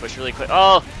time, where they can push really quick.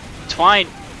 Oh, Twine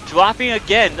dropping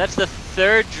again. That's the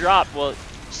 3rd drop. Well,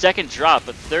 2nd drop,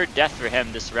 but 3rd death for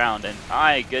him this round. And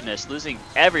my goodness, losing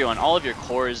everyone. All of your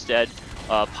core is dead.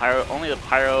 Pyro, only the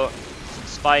Pyro,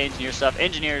 Spy, Engineer stuff.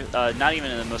 Engineer, not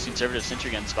even in the most conservative sentry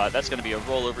gun spot. That's going to be a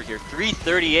roll over here.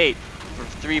 338 for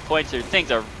 3 points there.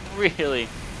 Things are really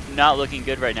not looking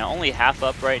good right now. Only half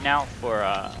up right now for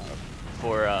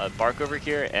Bark over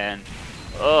here, and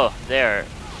oh, they're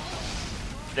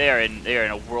in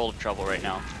a world of trouble right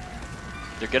now.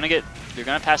 They're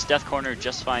gonna pass Death Corner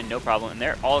just fine, no problem, and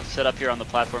they're all set up here on the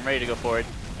platform, ready to go forward.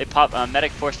 They pop.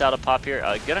 Medic forced out a pop here.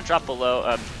 Gonna drop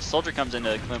below. Soldier comes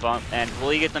into clean bomb, and will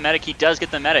he get the medic? He does get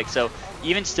the medic. So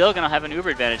even still gonna have an Uber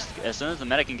advantage as soon as the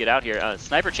medic can get out here.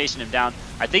 Sniper chasing him down.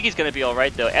 I think he's gonna be all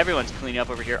right though. Everyone's cleaning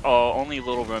up over here. Oh, only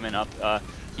Little Roman up.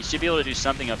 He should be able to do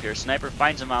something up here. Sniper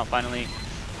finds him out finally.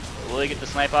 Will he get the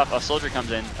snipe off? A soldier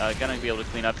comes in, gonna be able to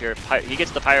clean up here. He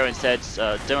gets the pyro instead.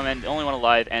 Demoman, the only one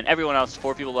alive, and everyone else,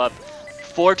 4 people up.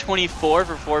 424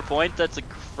 for 4 points. That's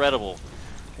incredible.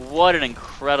 What an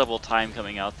incredible time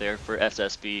coming out there for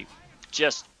SSB.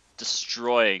 Just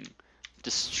destroying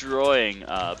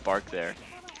Bark there.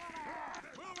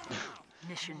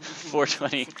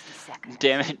 420.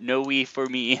 Damn it, no Wii for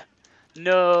me.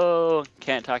 No,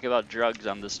 can't talk about drugs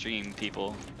on the stream,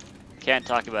 people. Can't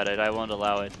talk about it. I won't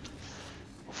allow it.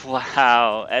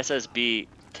 Wow, SSB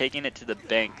taking it to the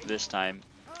bank this time.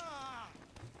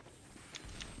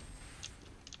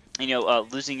 You know,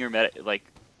 losing your like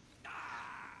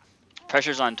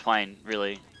pressure's on Twine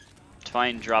really.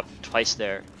 Twine dropped twice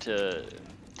there to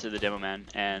the demo man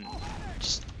and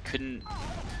just couldn't.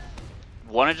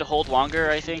 Wanted to hold longer,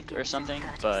 I think, or something,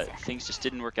 but things just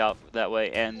didn't work out that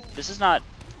way. And this is not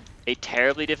a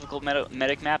terribly difficult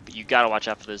medic map, but you gotta watch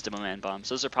out for those demo man bombs.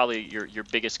 Those are probably your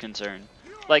biggest concern.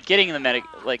 Like getting the medic,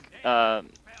 like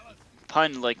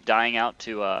Pun, like dying out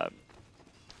to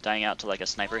like a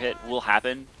sniper hit will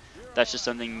happen. That's just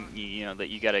something you know that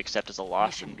you gotta accept as a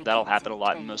loss, and that'll happen a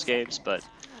lot in most games. But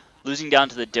losing down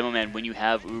to the demo man when you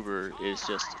have Uber is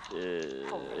just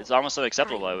it's almost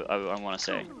unacceptable. I want to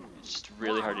say it's just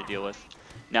really hard to deal with.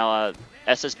 Now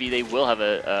SSB, they will have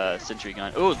a sentry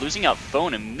gun. Oh, losing out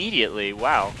phone immediately.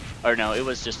 Wow. Or no, it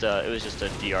was just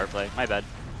a DR play. My bad.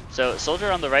 So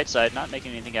soldier on the right side, not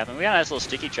making anything happen. We got a nice little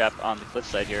sticky trap on the cliff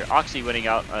side here. Oxy winning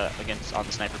out on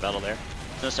the sniper battle there.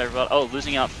 No sniper battle. Oh,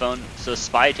 losing out phone. So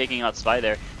Spy taking out Spy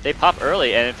there. They pop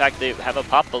early, and in fact they have a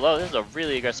pop below. This is a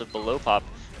really aggressive below pop,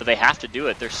 but they have to do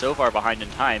it. They're so far behind in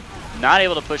time. Not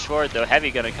able to push forward though.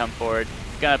 Heavy gonna come forward.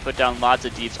 Gonna put down lots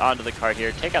of deeps onto the cart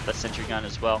here. Take out the sentry gun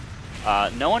as well.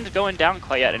 No one's going down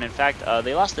quite yet, and in fact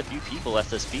they lost a few people.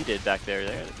 SSB did back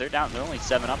there. They're down. They're only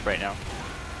 7 up right now.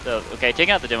 So okay,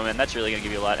 taking out the demo man, that's really gonna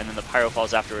give you a lot, and then the pyro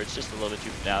falls afterwards, just a little bit too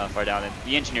far down, and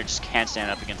the engineer just can't stand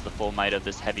up against the full might of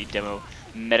this heavy demo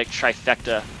medic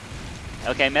trifecta.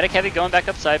 Okay, medic heavy going back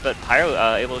upside, but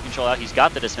pyro able to control out. He's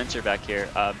got the dispenser back here.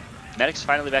 Medic's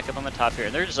finally back up on the top here,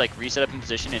 and they're just like reset up in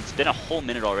position, and it's been a whole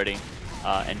minute already.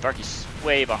 And Barky's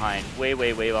way behind, way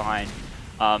behind.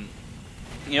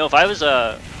 You know, if I was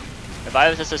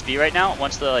SSB right now,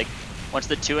 once the Once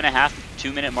the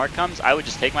 2.5-2 minute mark comes, I would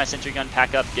just take my sentry gun,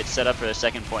 pack up, get set up for the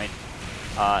second point.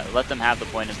 Let them have the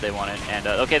point as they want it. And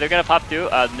okay, they're gonna pop through.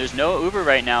 There's no Uber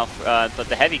right now, but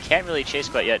the heavy can't really chase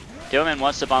quite yet. Demoman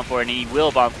wants to bomb forward, and he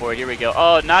will bomb forward. Here we go.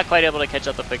 Oh, not quite able to catch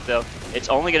up the pick though. It's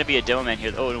only gonna be a Demoman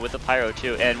here. Oh, with the pyro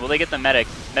too. And will they get the medic?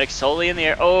 Medic solely in the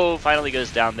air. Oh, finally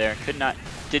goes down there.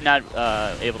 Did not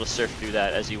able to surf through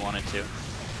that as he wanted to.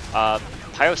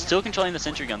 Pyro still controlling the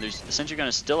sentry gun. The sentry gun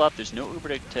is still up. There's no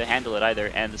Uber to handle it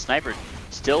either, and the sniper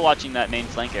still watching that main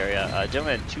flank area.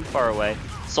 Demoman too far away.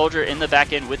 Soldier in the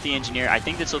back end with the engineer. I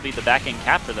think this will be the back end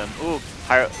cap for them. Ooh,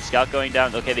 Pyro Scout going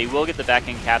down. Okay, they will get the back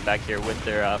end cap back here with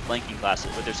their flanking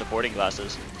classes, with their supporting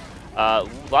classes. A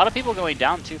lot of people going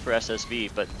down too for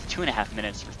SSB, but 2.5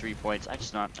 minutes for 3 points.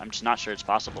 I'm just not sure it's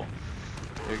possible.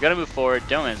 They're gonna move forward.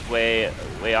 Demoman's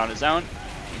way on his own.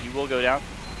 He will go down.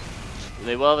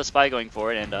 They will have a spy going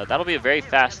forward, and that'll be a very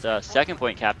fast second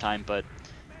point cap time, but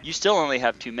you still only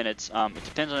have 2 minutes. It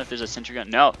depends on if there's a sentry gun.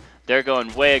 No, they're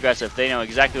going way aggressive. They know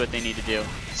exactly what they need to do.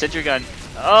 Sentry gun,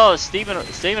 oh, Steven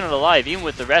it alive, even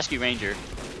with the rescue ranger.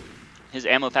 His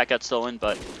ammo pack got stolen,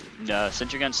 but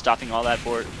sentry gun stopping all that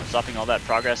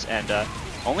progress, and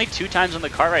only 2 times on the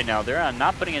car right now. They're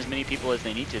not putting as many people as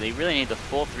they need to. They really need the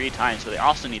full 3 times, so they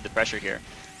also need the pressure here.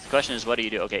 The question is, what do you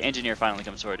do? Okay, engineer finally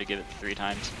comes forward to give it 3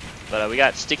 times. But we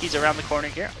got stickies around the corner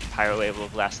here. Pyro able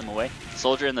to blast them away.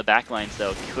 Soldier in the back lines,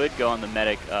 though, could go on the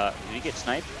medic. Did he get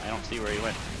sniped? I don't see where he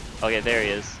went. Okay, there he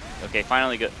is. Okay,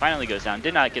 finally goes down.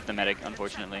 Did not get the medic,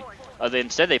 unfortunately.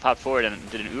 Instead, they popped forward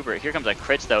and did an Uber. Here comes a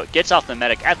crits, though. Gets off the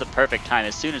medic at the perfect time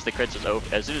as soon as the crits was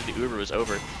over. As soon as the Uber was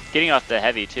over, getting off the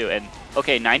heavy too. And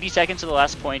okay, 90 seconds to the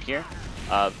last point here.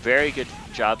 Very good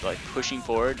job, like pushing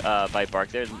forward by Bark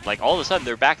there. Like all of a sudden,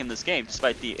 they're back in this game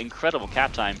despite the incredible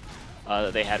cap time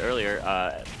that they had earlier.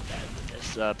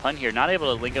 Pun here, not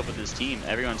able to link up with his team.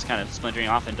 Everyone's kind of splintering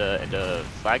off into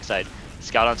flag side.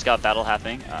 Scout on scout battle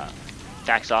happening.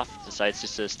 Backs off, decides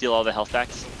just to steal all the health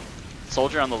packs.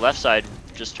 Soldier on the left side,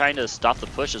 just trying to stop the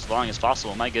push as long as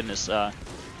possible. My goodness,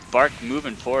 Bark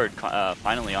moving forward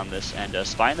finally on this, and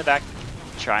Spy in the back,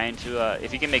 trying to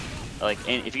if you can make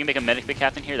a medic pick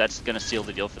happen here, that's gonna seal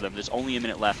the deal for them. There's only a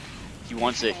minute left. He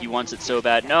wants it so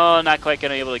bad. No, not quite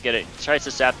gonna be able to get it. Tries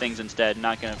to sap things instead.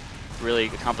 Not gonna really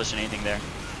accomplish anything there.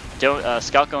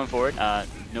 Scout going forward.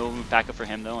 No backup for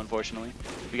him though, unfortunately.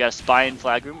 We got a spy in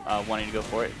flag room, wanting to go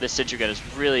for it. This sentry gun is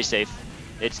really safe.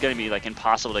 It's going to be like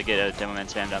impossible to get a Demoman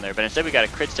spam down there, but instead we got a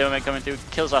crits Demoman coming through,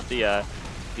 kills off the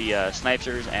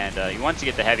snipers, and he wants to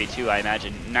get the heavy too, I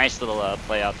imagine. Nice little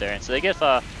play out there, and so they get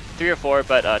 3 or 4,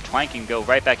 but Twine can go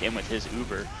right back in with his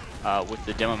Uber with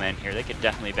the Demoman here. They could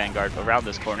definitely vanguard around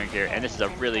this corner here, and this is a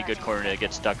really good corner to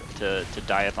get stuck to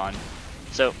die upon.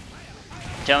 So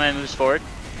Demoman moves forward.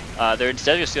 They're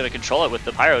instead just going to control it with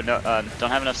the Pyro. Don't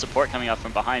have enough support coming up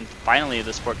from behind. Finally,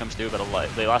 the support comes through, but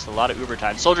they lost a lot of Uber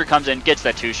time. Soldier comes in, gets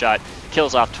that 2-shot,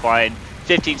 kills off Twine.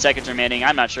 15 seconds remaining.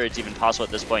 I'm not sure it's even possible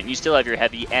at this point. You still have your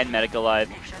heavy and medic alive.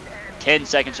 10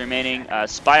 seconds remaining.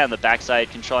 Spy on the backside,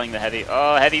 controlling the heavy.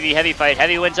 Oh, heavy fight.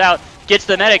 Heavy wins out. Gets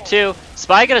the medic too.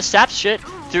 Spy gonna sap shit.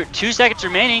 2 seconds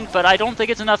remaining, but I don't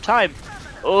think it's enough time.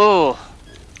 Oh,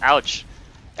 ouch.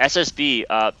 SSB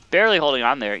barely holding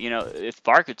on there. You know, if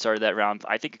Bark had started that round,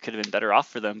 I think it could have been better off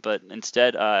for them. But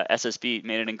instead, SSB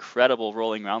made an incredible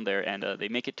rolling round there, and they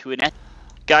make it to an end.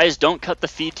 Guys, don't cut the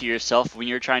feed to yourself when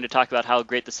you're trying to talk about how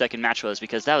great the second match was,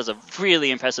 because that was a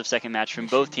really impressive second match from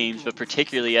both teams, but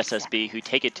particularly SSB, who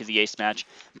take it to the ace match.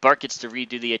 Bark gets to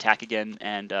redo the attack again,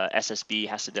 and SSB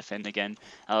has to defend again.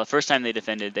 The first time they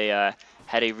defended, they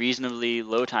had a reasonably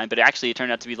low time, but actually it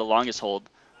turned out to be the longest hold.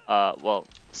 Well,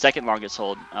 second longest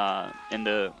hold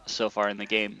so far in the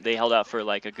game. They held out for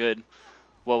like a good,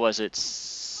 what was it,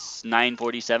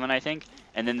 9:47 I think,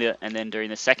 and then during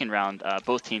the second round,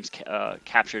 both teams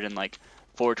captured in like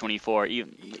 4:24.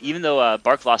 Even though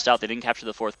Bark lost out, they didn't capture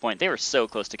the 4th point. They were so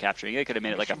close to capturing. They could have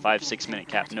made it like a 5-6 minute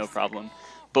cap, no problem.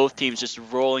 Both teams just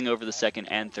rolling over the 2nd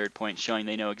and 3rd point, showing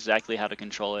they know exactly how to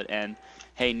control it. And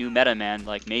hey, new meta, man,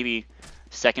 like maybe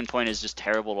 2nd point is just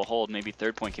terrible to hold. Maybe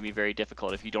 3rd point can be very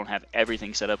difficult if you don't have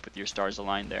everything set up with your stars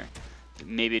aligned there.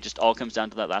 Maybe it just all comes down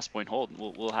to that last point hold.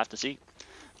 We'll have to see.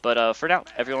 But for now,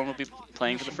 everyone will be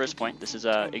playing for the 1st point. This is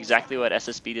exactly what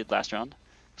SSB did last round.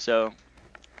 So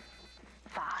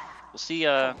we'll see.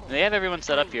 They have everyone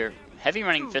set up here. Heavy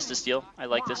running Fist of Steel. I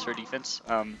like this for defense,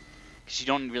 because you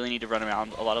don't really need to run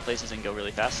around a lot of places and go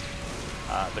really fast.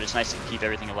 But it's nice to keep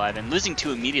everything alive. And losing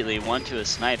 2 immediately, 1 to a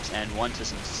snipes and 1 to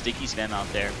some sticky spam out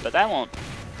there. But that won't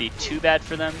be too bad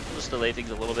for them. We'll just delay things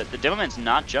a little bit. The Demoman's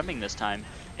not jumping this time.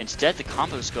 Instead, the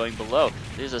combo's going below.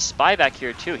 There's a spy back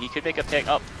here too. He could make a pick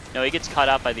up. No, he gets caught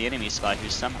out by the enemy spot,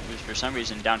 who's for some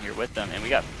reason down here with them. And we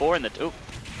got 4 in the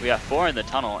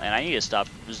tunnel, and I need to stop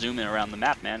zooming around the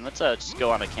map, man. Let's just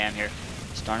go on a cam here.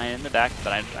 Star Knight in the back,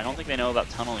 but I don't think they know about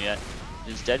tunnel yet.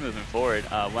 Instead, moving forward,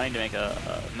 wanting to make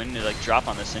like drop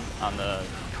on the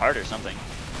cart or something.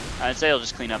 I'd say he'll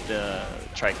just clean up the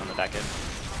trike on the back end.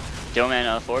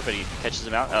 Doman forward, but he catches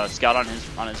him out. Scout on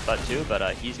his butt too,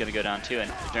 but he's gonna go down too.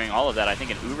 And during all of that, I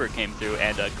think an Uber came through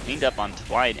and cleaned up on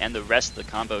Twine and the rest of the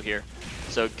combo here.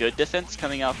 So good defense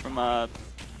coming out from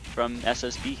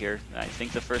SSB here. I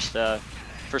think the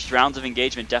first rounds of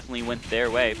engagement definitely went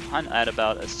their way. Punt at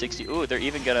about a 60. Ooh, they're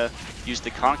even gonna use the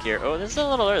conch here. Oh, this is a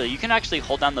little early. You can actually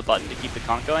hold down the button to keep the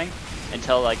conch going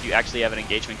until like you actually have an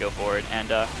engagement go forward.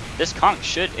 And this conch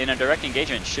should, in a direct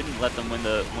engagement, shouldn't let them win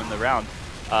the round.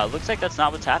 Looks like that's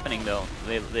not what's happening though.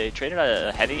 They traded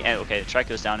a heavy, and okay, the trike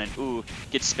goes down and ooh,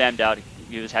 gets spammed out.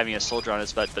 He was having a soldier on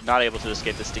his butt, but not able to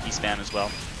escape the sticky spam as well.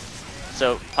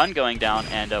 So pun going down,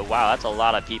 and wow, that's a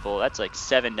lot of people. That's like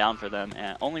 7 down for them,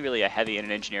 and only really a heavy and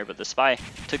an engineer, but the spy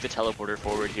took the teleporter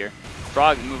forward here.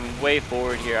 Frog moving way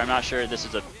forward here. I'm not sure, this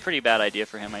is a pretty bad idea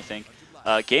for him, I think.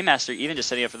 Game Master even just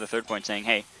setting up for the 3rd point saying,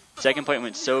 hey, 2nd point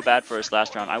went so bad for us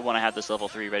last round, I want to have this level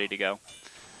 3 ready to go.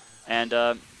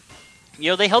 And you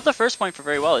know, they held the 1st point for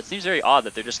very well. It seems very odd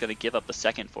that they're just going to give up the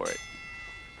 2nd for it.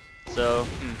 So,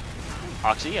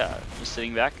 Oxy, just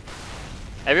sitting back.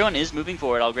 Everyone is moving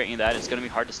forward, I'll grant you that. It's going to be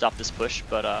hard to stop this push,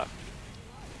 but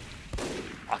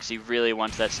Oxy really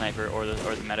wants that sniper or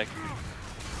the medic.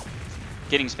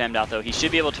 Getting spammed out though. He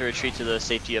should be able to retreat to the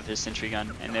safety of his sentry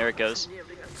gun, and there it goes.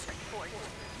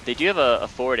 They do have a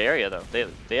forward area though.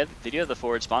 They do have the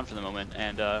forward spawn for the moment,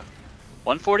 and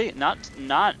 140 not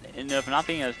ended up not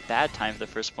being a bad time for the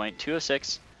 1st point.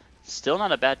 206, still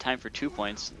not a bad time for 2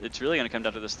 points. It's really going to come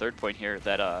down to this 3rd point here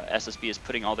that SSB is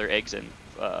putting all their eggs in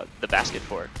the basket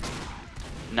for.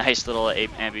 Nice little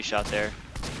ambi shot there.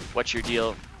 What's your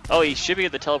deal? Oh, he should be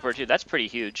at the teleporter too. That's pretty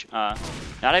huge. Not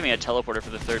having a teleporter for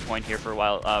the 3rd point here for a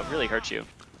while really hurts you.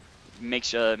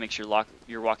 Makes your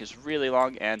walk is really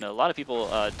long, and a lot of people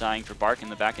dying for Bark in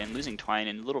the back end, losing Twine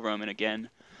and Little Roman again.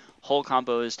 Whole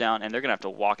combo is down, and they're gonna have to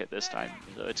walk it this time.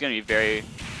 So it's gonna be very,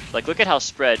 like, look at how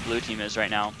spread blue team is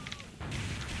right now.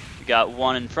 We got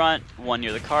 1 in front, 1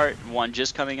 near the cart, 1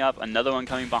 just coming up, another one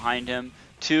coming behind him,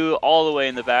 2 all the way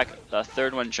in the back, a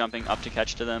 3rd one jumping up to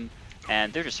catch to them,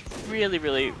 and they're just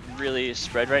really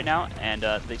spread right now, and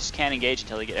they just can't engage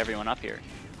until they get everyone up here.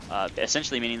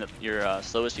 Essentially meaning that your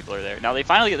slowest people are there. Now they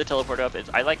finally get the teleporter up.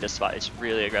 I like this spot. It's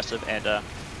really aggressive, and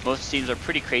most teams are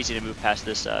pretty crazy to move past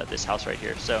this this house right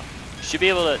here. So should be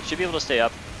able to stay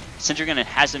up. Sentry Gun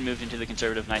hasn't moved into the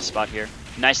conservative. Nice spot here.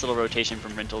 Nice little rotation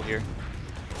from Rental here.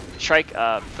 Shrike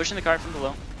pushing the cart from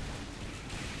below,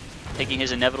 taking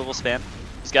his inevitable spam.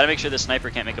 He's got to make sure the sniper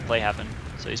can't make a play happen.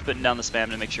 So he's putting down the spam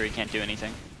to make sure he can't do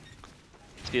anything.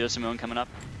 Speedo Simone coming up.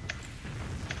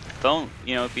 Phone,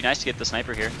 you know, it'd be nice to get the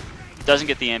sniper here. Doesn't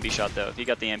get the ambi shot though. If he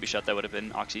got the ambi shot, that would have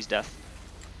been Oxy's death.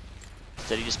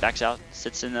 Instead, he just backs out,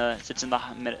 sits in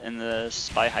the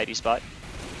spy hidey spot.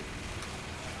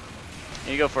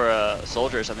 You go for a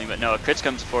soldier or something, but no, a crits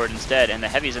comes forward instead, and the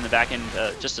heavy's in the back end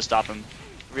just to stop him.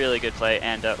 Really good play,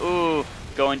 and ooh,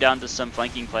 going down to some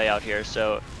flanking play out here.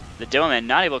 So the Demoman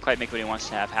not able to quite make what he wants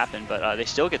to have happen, but they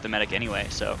still get the medic anyway.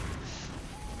 So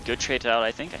good trade out,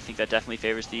 I think. I think that definitely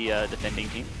favors the defending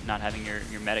team, not having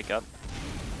your medic up.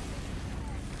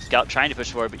 Scout trying to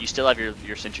push forward, but you still have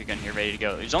your sentry gun here ready to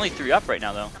go. There's only 3 up right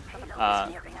now though.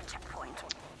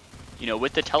 You know,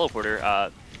 with the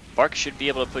teleporter, Bark should be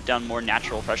able to put down more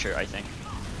natural pressure, I think.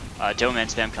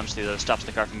 Demoman spam comes through though, stops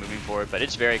the car from moving forward, but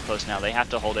it's very close now. They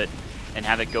have to hold it and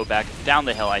have it go back down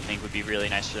the hill, I think would be really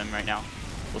nice for them right now.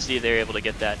 We'll see if they're able to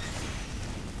get that.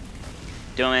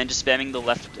 Demoman just spamming the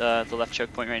left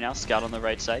choke point right now. Scout on the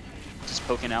right side, just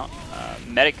poking out.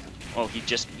 Medic, oh,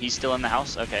 he's still in the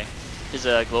house. Okay, his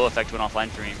glow effect went offline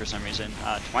for me for some reason.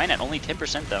 Twine at only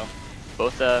 10% though.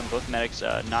 Both medics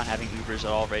not having Ubers at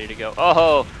all ready to go.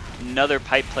 Oh, another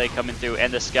pipe play coming through,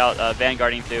 and the Scout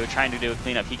vanguarding through, trying to do a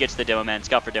cleanup. He gets the Demoman.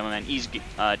 Scout for Demoman. He's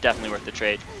definitely worth the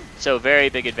trade. So very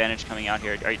big advantage coming out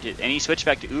here. And he switched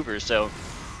back to Ubers, so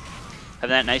having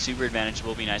that nice Uber advantage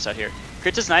will be nice out here.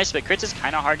 Crits is nice, but crits is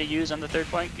kind of hard to use on the 3rd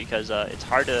point because it's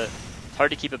hard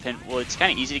to keep a pin. Well, it's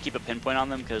kind of easy to keep a pinpoint on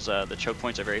them because the choke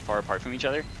points are very far apart from each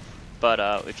other.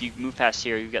 But if you move past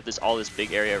here, you've got all this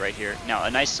big area right here. Now a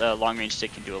nice long range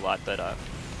stick can do a lot, but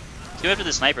let's go after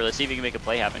the sniper. Let's see if he can make a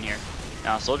play happen here.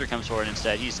 Now soldier comes forward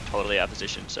instead. He's totally out of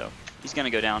position, so he's gonna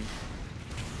go down.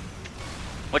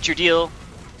 What's your deal?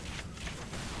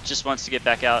 Just wants to get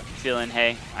back out, feeling,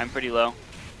 hey, I'm pretty low.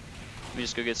 Let me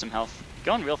just go get some health.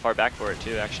 Going real far back for it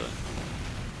too, actually.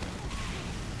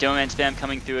 Doman spam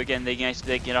coming through again. They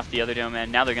get off the other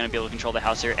Doman. Now they're going to be able to control the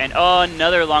house here. And oh,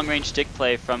 another long-range stick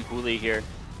play from Hooli here,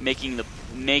 making the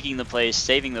plays,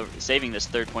 saving this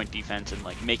third-point defense, and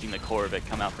like making the core of it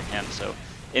come out from him. So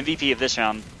MVP of this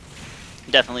round,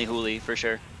 definitely Hooli for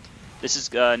sure. This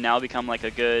has now become like a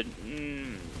good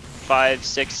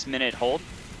 5-6 minute hold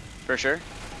for sure,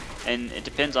 and it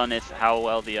depends on how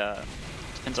well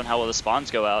the spawns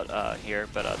go out here.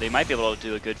 But they might be able to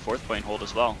do a good 4th point hold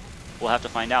as well. We'll have to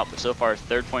find out, but so far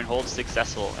 3rd point hold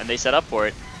successful, and they set up for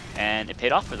it, and it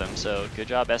paid off for them. So good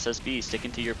job SSB,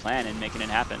 sticking to your plan and making it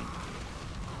happen.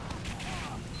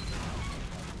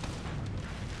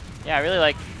 Yeah, I really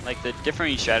like the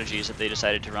differing strategies that they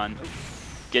decided to run.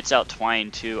 Gets out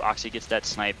Twine too, Oxy gets that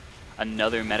snipe,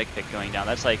 another medic pick going down.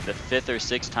 That's like the 5th or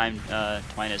 6th time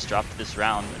Twine has dropped this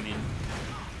round. I mean,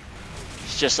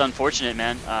 it's just unfortunate,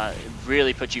 man. It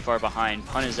really puts you far behind.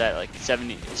 Pun is at like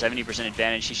 70%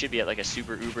 advantage. He should be at like a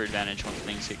super uber advantage once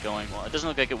things get going. Well, it doesn't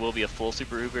look like it will be a full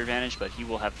super uber advantage, but he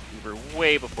will have uber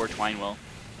way before Twine will.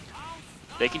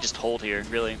 They can just hold here,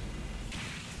 really.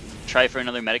 Try for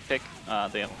another medic pick.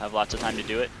 They'll have lots of time to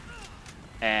do it.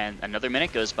 And another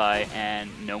minute goes by, and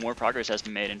no more progress has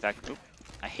been made. In fact,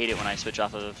 I hate it when I switch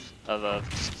off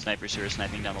of snipers who are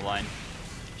sniping down the line.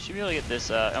 Should be able to get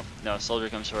this. Oh, no, soldier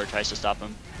comes forward, tries to stop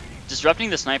him. Disrupting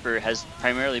the sniper has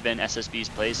primarily been SSB's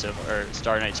play or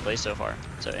Star Knight's play so far.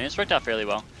 So, and it's worked out fairly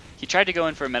well. He tried to go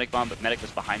in for a medic bomb, but medic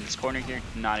was behind this corner here,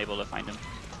 not able to find him.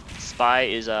 Spy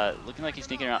is looking like he's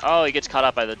sneaking around. Oh, he gets caught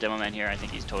up by the demo man here. I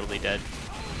think he's totally dead.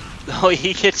 Oh,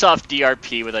 he gets off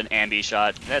DRP with an ambi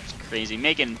shot. That's crazy,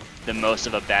 making the most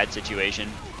of a bad situation.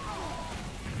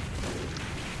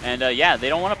 And yeah, they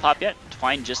don't want to pop yet.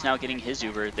 Twine just now getting his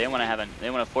Uber. They want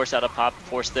to force out a pop,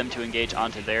 force them to engage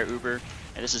onto their Uber,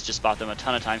 and this has just bought them a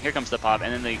ton of time. Here comes the pop,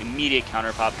 and then the immediate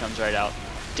counter pop comes right out.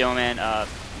 Demoman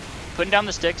putting down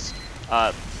the sticks,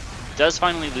 does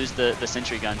finally lose the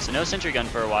sentry gun, so no sentry gun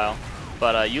for a while,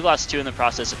 but you lost 2 in the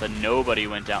process if a nobody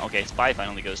went down. Okay, Spy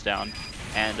finally goes down,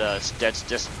 and that's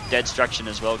just Deadstruction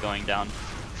as well going down.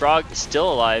 Frog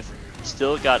still alive,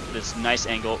 still got this nice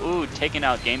angle. Ooh, taking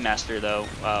out Game Master though,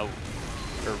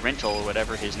 or Rental, or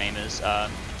whatever his name is, the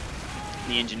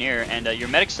engineer, and your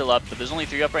medic's still up, but there's only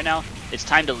 3 up right now. It's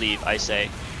time to leave, I say.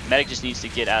 Medic just needs to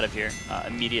get out of here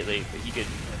immediately, but he could,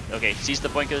 okay, sees the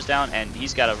point goes down, and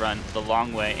he's got to run the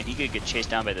long way, and he could get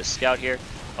chased down by this scout here.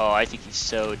 Oh, I think he's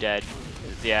so dead.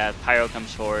 Yeah, Pyro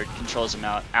comes forward, controls him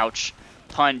out, ouch.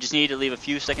 Pun just needed to leave a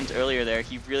few seconds earlier there.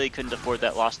 He really couldn't afford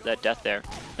that death there.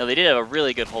 Now, they did have a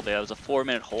really good hold there. That was a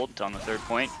 4-minute hold on the 3rd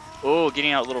point. Oh,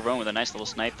 getting out Little Roan with a nice little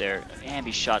snipe there.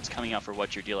 Ambi shots coming out for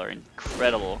What Your Deal are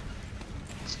incredible.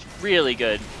 It's really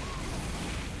good.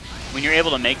 When you're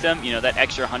able to make them, you know, that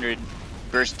extra 100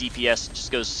 burst DPS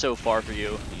just goes so far for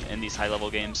you in these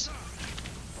high-level games.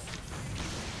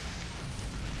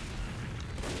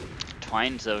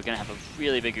 Twine's, though, going to have a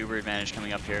really big Uber advantage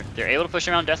coming up here. They're able to push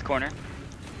around Death Corner.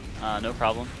 No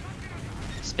problem.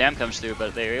 Spam comes through,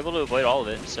 but they're able to avoid all of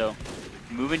it, so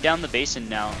moving down the basin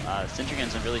now. Sentry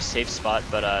Gun's in a really safe spot,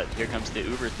 but here comes the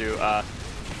Uber through.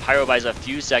 Pyro buys a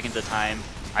few seconds of time.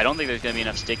 I don't think there's going to be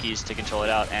enough stickies to control it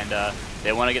out, and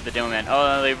they want to get the Demo Man.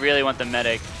 Oh, they really want the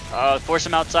medic. Force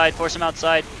him outside, force him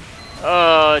outside.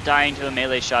 Oh, dying to a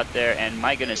melee shot there, and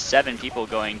my goodness, 7 people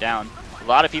going down. A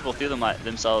lot of people threw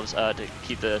themselves to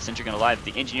keep the Sentry Gun alive.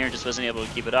 The Engineer just wasn't able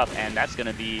to keep it up, and that's going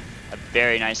to be a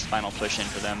very nice final push in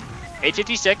for them.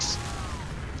 856.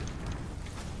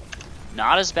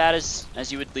 Not as bad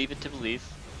as you would leave it to believe.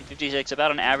 856,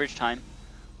 about an average time.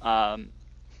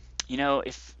 You know,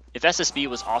 if SSB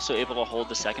was also able to hold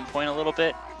the 2nd point a little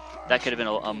bit, that could have been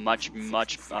a much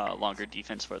longer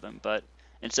defense for them. But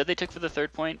instead they took for the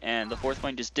 3rd point, and the 4th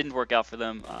point just didn't work out for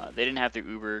them. They didn't have their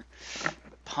Uber.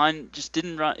 Pun just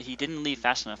didn't run. He didn't leave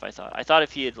fast enough, I thought. I thought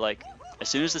if he had, like, as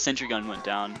soon as the Sentry Gun went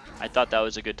down, I thought that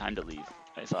was a good time to leave,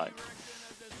 I thought.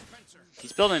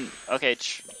 He's building, okay,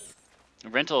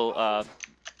 Rental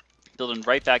building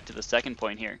right back to the 2nd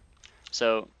point here.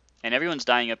 So, and everyone's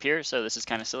dying up here, so this is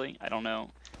kind of silly. I don't know.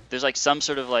 There's like some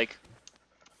sort of like,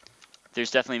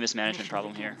 there's definitely a mismanagement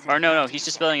problem here. Or no, he's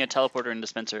just building a teleporter and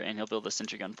dispenser, and he'll build the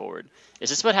Sentry Gun forward. Is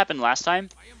this what happened last time?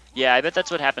 Yeah, I bet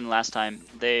that's what happened last time.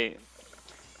 They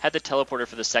had the teleporter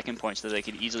for the 2nd point so that they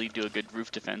could easily do a good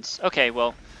roof defense. Okay,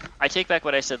 well, I take back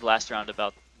what I said last round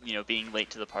about, you know, being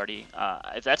late to the party.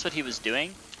 If that's what he was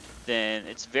doing, then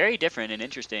it's very different and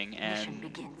interesting.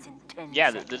 And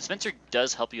yeah, the dispenser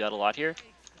does help you out a lot here,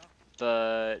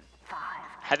 but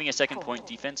having a 2nd point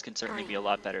defense can certainly be a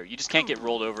lot better. You just can't get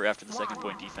rolled over after the 2nd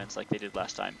point defense like they did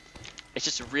last time. It's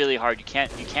just really hard. You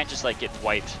can't just like get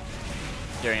wiped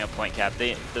during a point cap.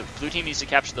 The blue team needs to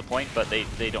capture the point, but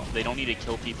they don't need to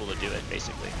kill people to do it.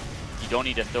 Basically, you don't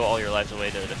need to throw all your lives away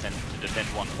to defend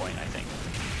 1 point. I think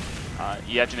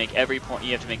you have to make every point.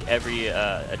 You have to make every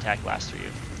attack last for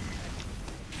you.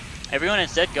 Everyone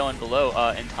instead going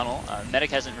below in tunnel. Medic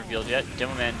hasn't revealed yet.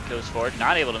 Demo Man goes forward,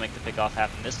 not able to make the pickoff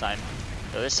happen this time.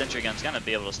 So this sentry gun's gonna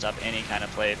be able to stop any kind of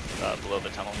play below the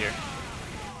tunnel here.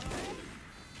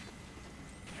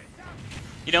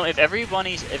 You know, if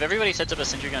everybody sets up a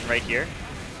sentry gun right here,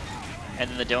 and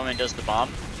then the Demo Man does the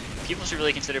bomb, people should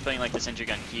really consider putting like the sentry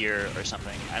gun here or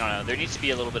something. I don't know. There needs to be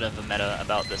a little bit of a meta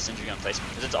about the sentry gun placement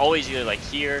because it's always either like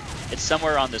here, it's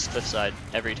somewhere on this cliffside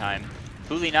every time.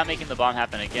 Hooli not making the bomb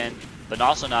happen again, but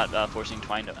also not forcing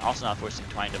Twine to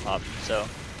pop.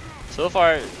 So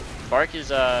far, Bark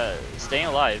is staying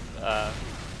alive,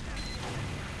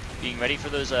 being ready for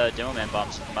those Demo Man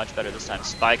bombs much better this time.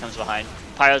 Spy comes behind.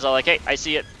 Pyro's all like, hey, I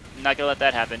see it. I'm not gonna let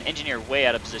that happen. Engineer way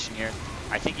out of position here.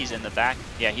 I think he's in the back.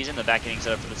 Yeah, he's in the back getting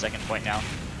set up for the second point now.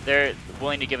 They're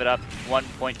willing to give it up. 1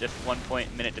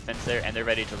 point minute defense there, and they're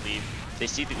ready to leave. They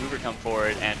see the Uber come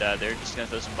forward, and they're just gonna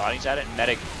throw some bodies at it. And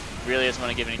Medic really doesn't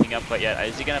want to give anything up quite yet.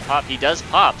 Is he gonna pop? He does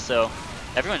pop. So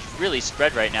everyone's really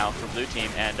spread right now for blue team,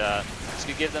 and this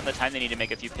could give them the time they need to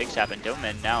make a few picks happen.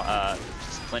 Doman now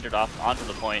splintered off onto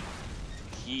the point.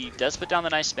 He does put down the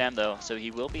nice spam though, so he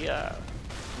will be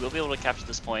able to capture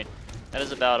this point. That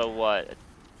is about a what?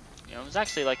 You know, it was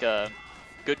actually like a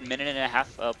good minute and a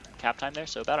half of cap time there,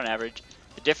 so about an average.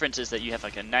 The difference is that you have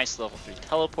like a nice level 3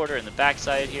 teleporter in the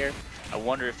backside here. I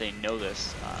wonder if they know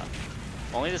this.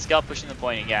 Only the scout pushing the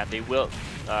point, and yeah, they will.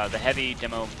 The heavy,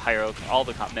 demo, pyro, all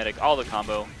the medic, all the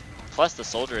combo, plus the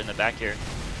soldier in the back here.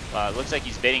 Looks like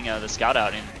he's baiting the scout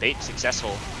out, and bait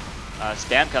successful.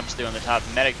 Spam comes through on the top.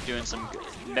 Medic doing some,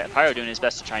 pyro doing his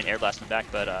best to try and air blast him back,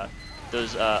 but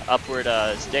those upward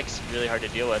sticks really hard to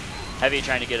deal with. Heavy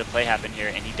trying to get a play happen here,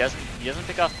 and he doesn't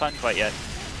pick off Pun quite yet.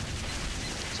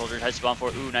 Soldier tries to bomb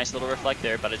forward. Ooh, nice little reflect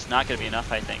there, but it's not going to be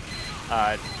enough, I think.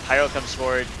 Pyro comes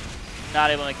forward,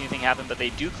 not able to make anything happen, but they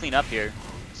do clean up here.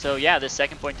 So yeah, this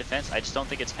second point defense, I just don't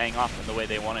think it's paying off in the way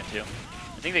they want it to.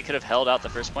 I think they could have held out the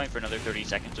first point for another 30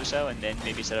 seconds or so, and then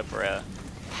maybe set up for a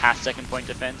half second point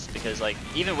defense, because like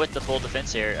even with the full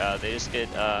defense here, they just get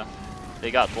they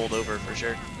got bowled over for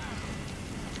sure.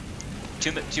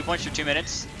 2 points for 2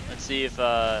 minutes. Let's see if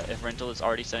Rental is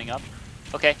already setting up.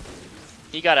 Okay,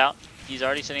 he got out. He's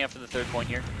already setting up for the third point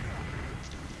here.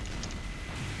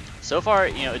 So far,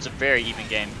 you know, it's a very even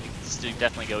game. This could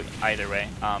definitely go either way.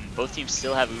 Both teams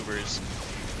still have Ubers,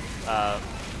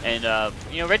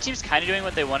 you know, red team's kind of doing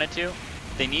what they wanted to.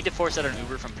 They need to force out an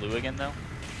Uber from blue again though.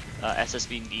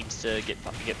 SSB needs to get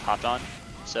popped on,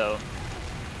 so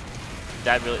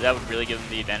that would really give them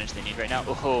the advantage they need right now.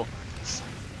 Oh,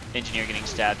 Engineer getting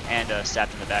stabbed and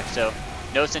stabbed in the back, so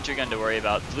no sentry gun to worry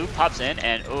about. Blue pops in,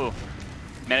 and oh,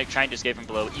 Medic trying to escape from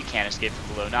below. You can't escape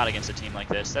from below, not against a team like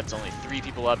this. That's only 3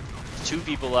 people up, 2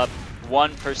 people up,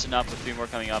 1 person up with 3 more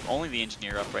coming up. Only the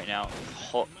Engineer up right now.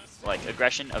 Like,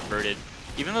 aggression averted.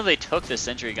 Even though they took the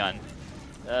sentry gun,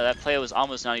 that play was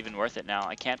almost not even worth it now.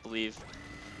 I can't believe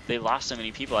they lost so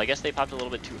many people. I guess they popped a little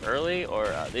bit too early, or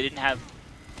they didn't have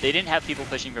people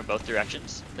pushing from both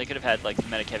directions. They could have had like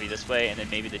Medic heavy this way, and then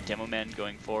maybe the Demo Man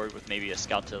going forward with maybe a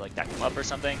scout to like back them up or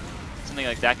something. Something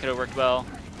like that could have worked well.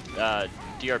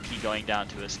 DRP going down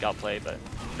to a scout play, but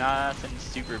nothing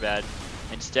super bad.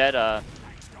 Instead,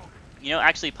 you know,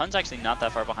 actually Pun's actually not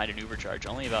that far behind an Uber charge,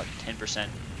 only about 10%,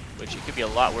 which it could be a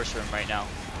lot worse for him right now.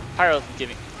 Pyro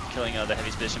killing the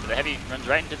heavy's position, but the heavy runs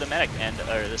right into the medic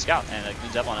or the scout and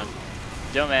cleans up on him.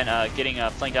 Doman getting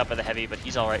flanked out by the heavy, but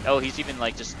he's all right. Oh, he's even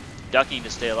like just ducking to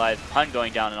stay alive. Pun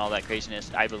going down and all that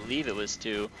craziness. I believe it was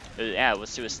to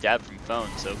a stab from Phone.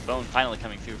 So Phone finally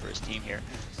coming through for his team here.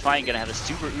 Twine gonna have a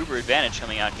super uber advantage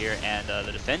coming out here, and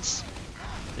the defense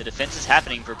is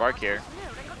happening for Bark here.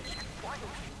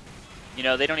 You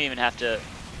know, they don't even have to.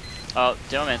 Oh,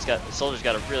 Soldier's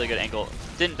got a really good angle.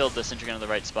 Didn't build the sentry gun in the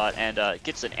right spot, and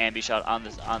gets an ambi shot on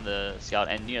the scout.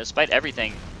 And you know, despite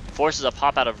everything, forces a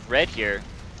pop out of red here.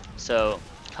 So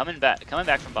coming back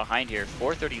from behind here.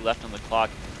 4:30 left on the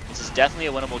clock. This is definitely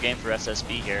a winnable game for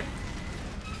SSB here.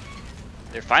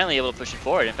 They're finally able to push it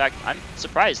forward. In fact, I'm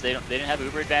surprised they didn't have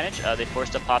Uber advantage. They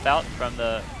forced a pop out from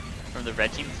the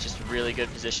red team. It's just really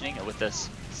good positioning with this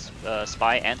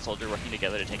Spy and Soldier working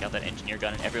together to take out that Engineer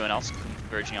gun, and everyone else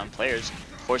converging on players,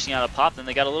 forcing out a pop. Then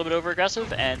they got a little bit over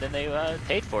aggressive, and then they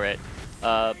paid for it.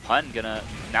 Pun gonna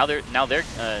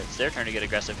it's their turn to get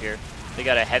aggressive here. They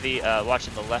got a heavy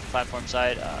watching the left platform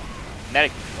side.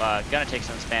 Medic gonna take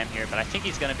some spam here, but I think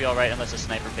he's gonna be all right unless a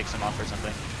sniper picks him off or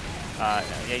something.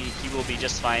 He will be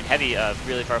just fine. Heavy,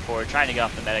 really far forward, trying to get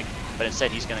off the medic, but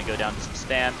instead he's going to go down to some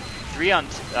spam.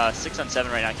 6 on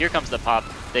 7 right now. Here comes the pop.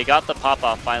 They got the pop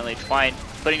off finally. Twine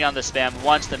putting down the spam,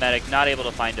 wants the medic, not able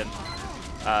to find him.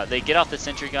 They get off the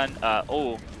sentry gun.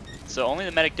 So only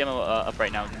the medic demo up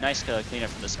right now. Nice cleanup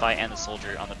from the spy and the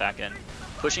soldier on the back end.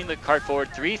 Pushing the cart forward,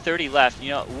 3:30 left. You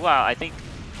know, wow, I think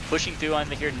pushing through on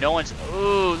here. No one's,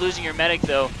 losing your medic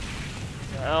though.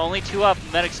 Only 2 up.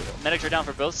 Medics are down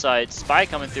for both sides. Spy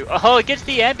coming through. Oh, it gets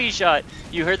the ambi shot.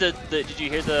 You heard did you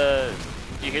hear the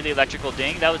electrical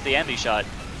ding? That was the ambi shot.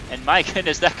 And my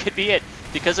goodness, that could be it.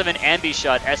 Because of an ambi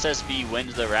shot, SSB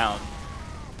wins the round.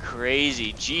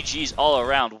 Crazy. GG's all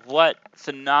around. What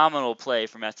phenomenal play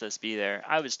from SSB there.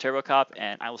 I was TurboCop,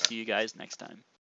 and I will see you guys next time.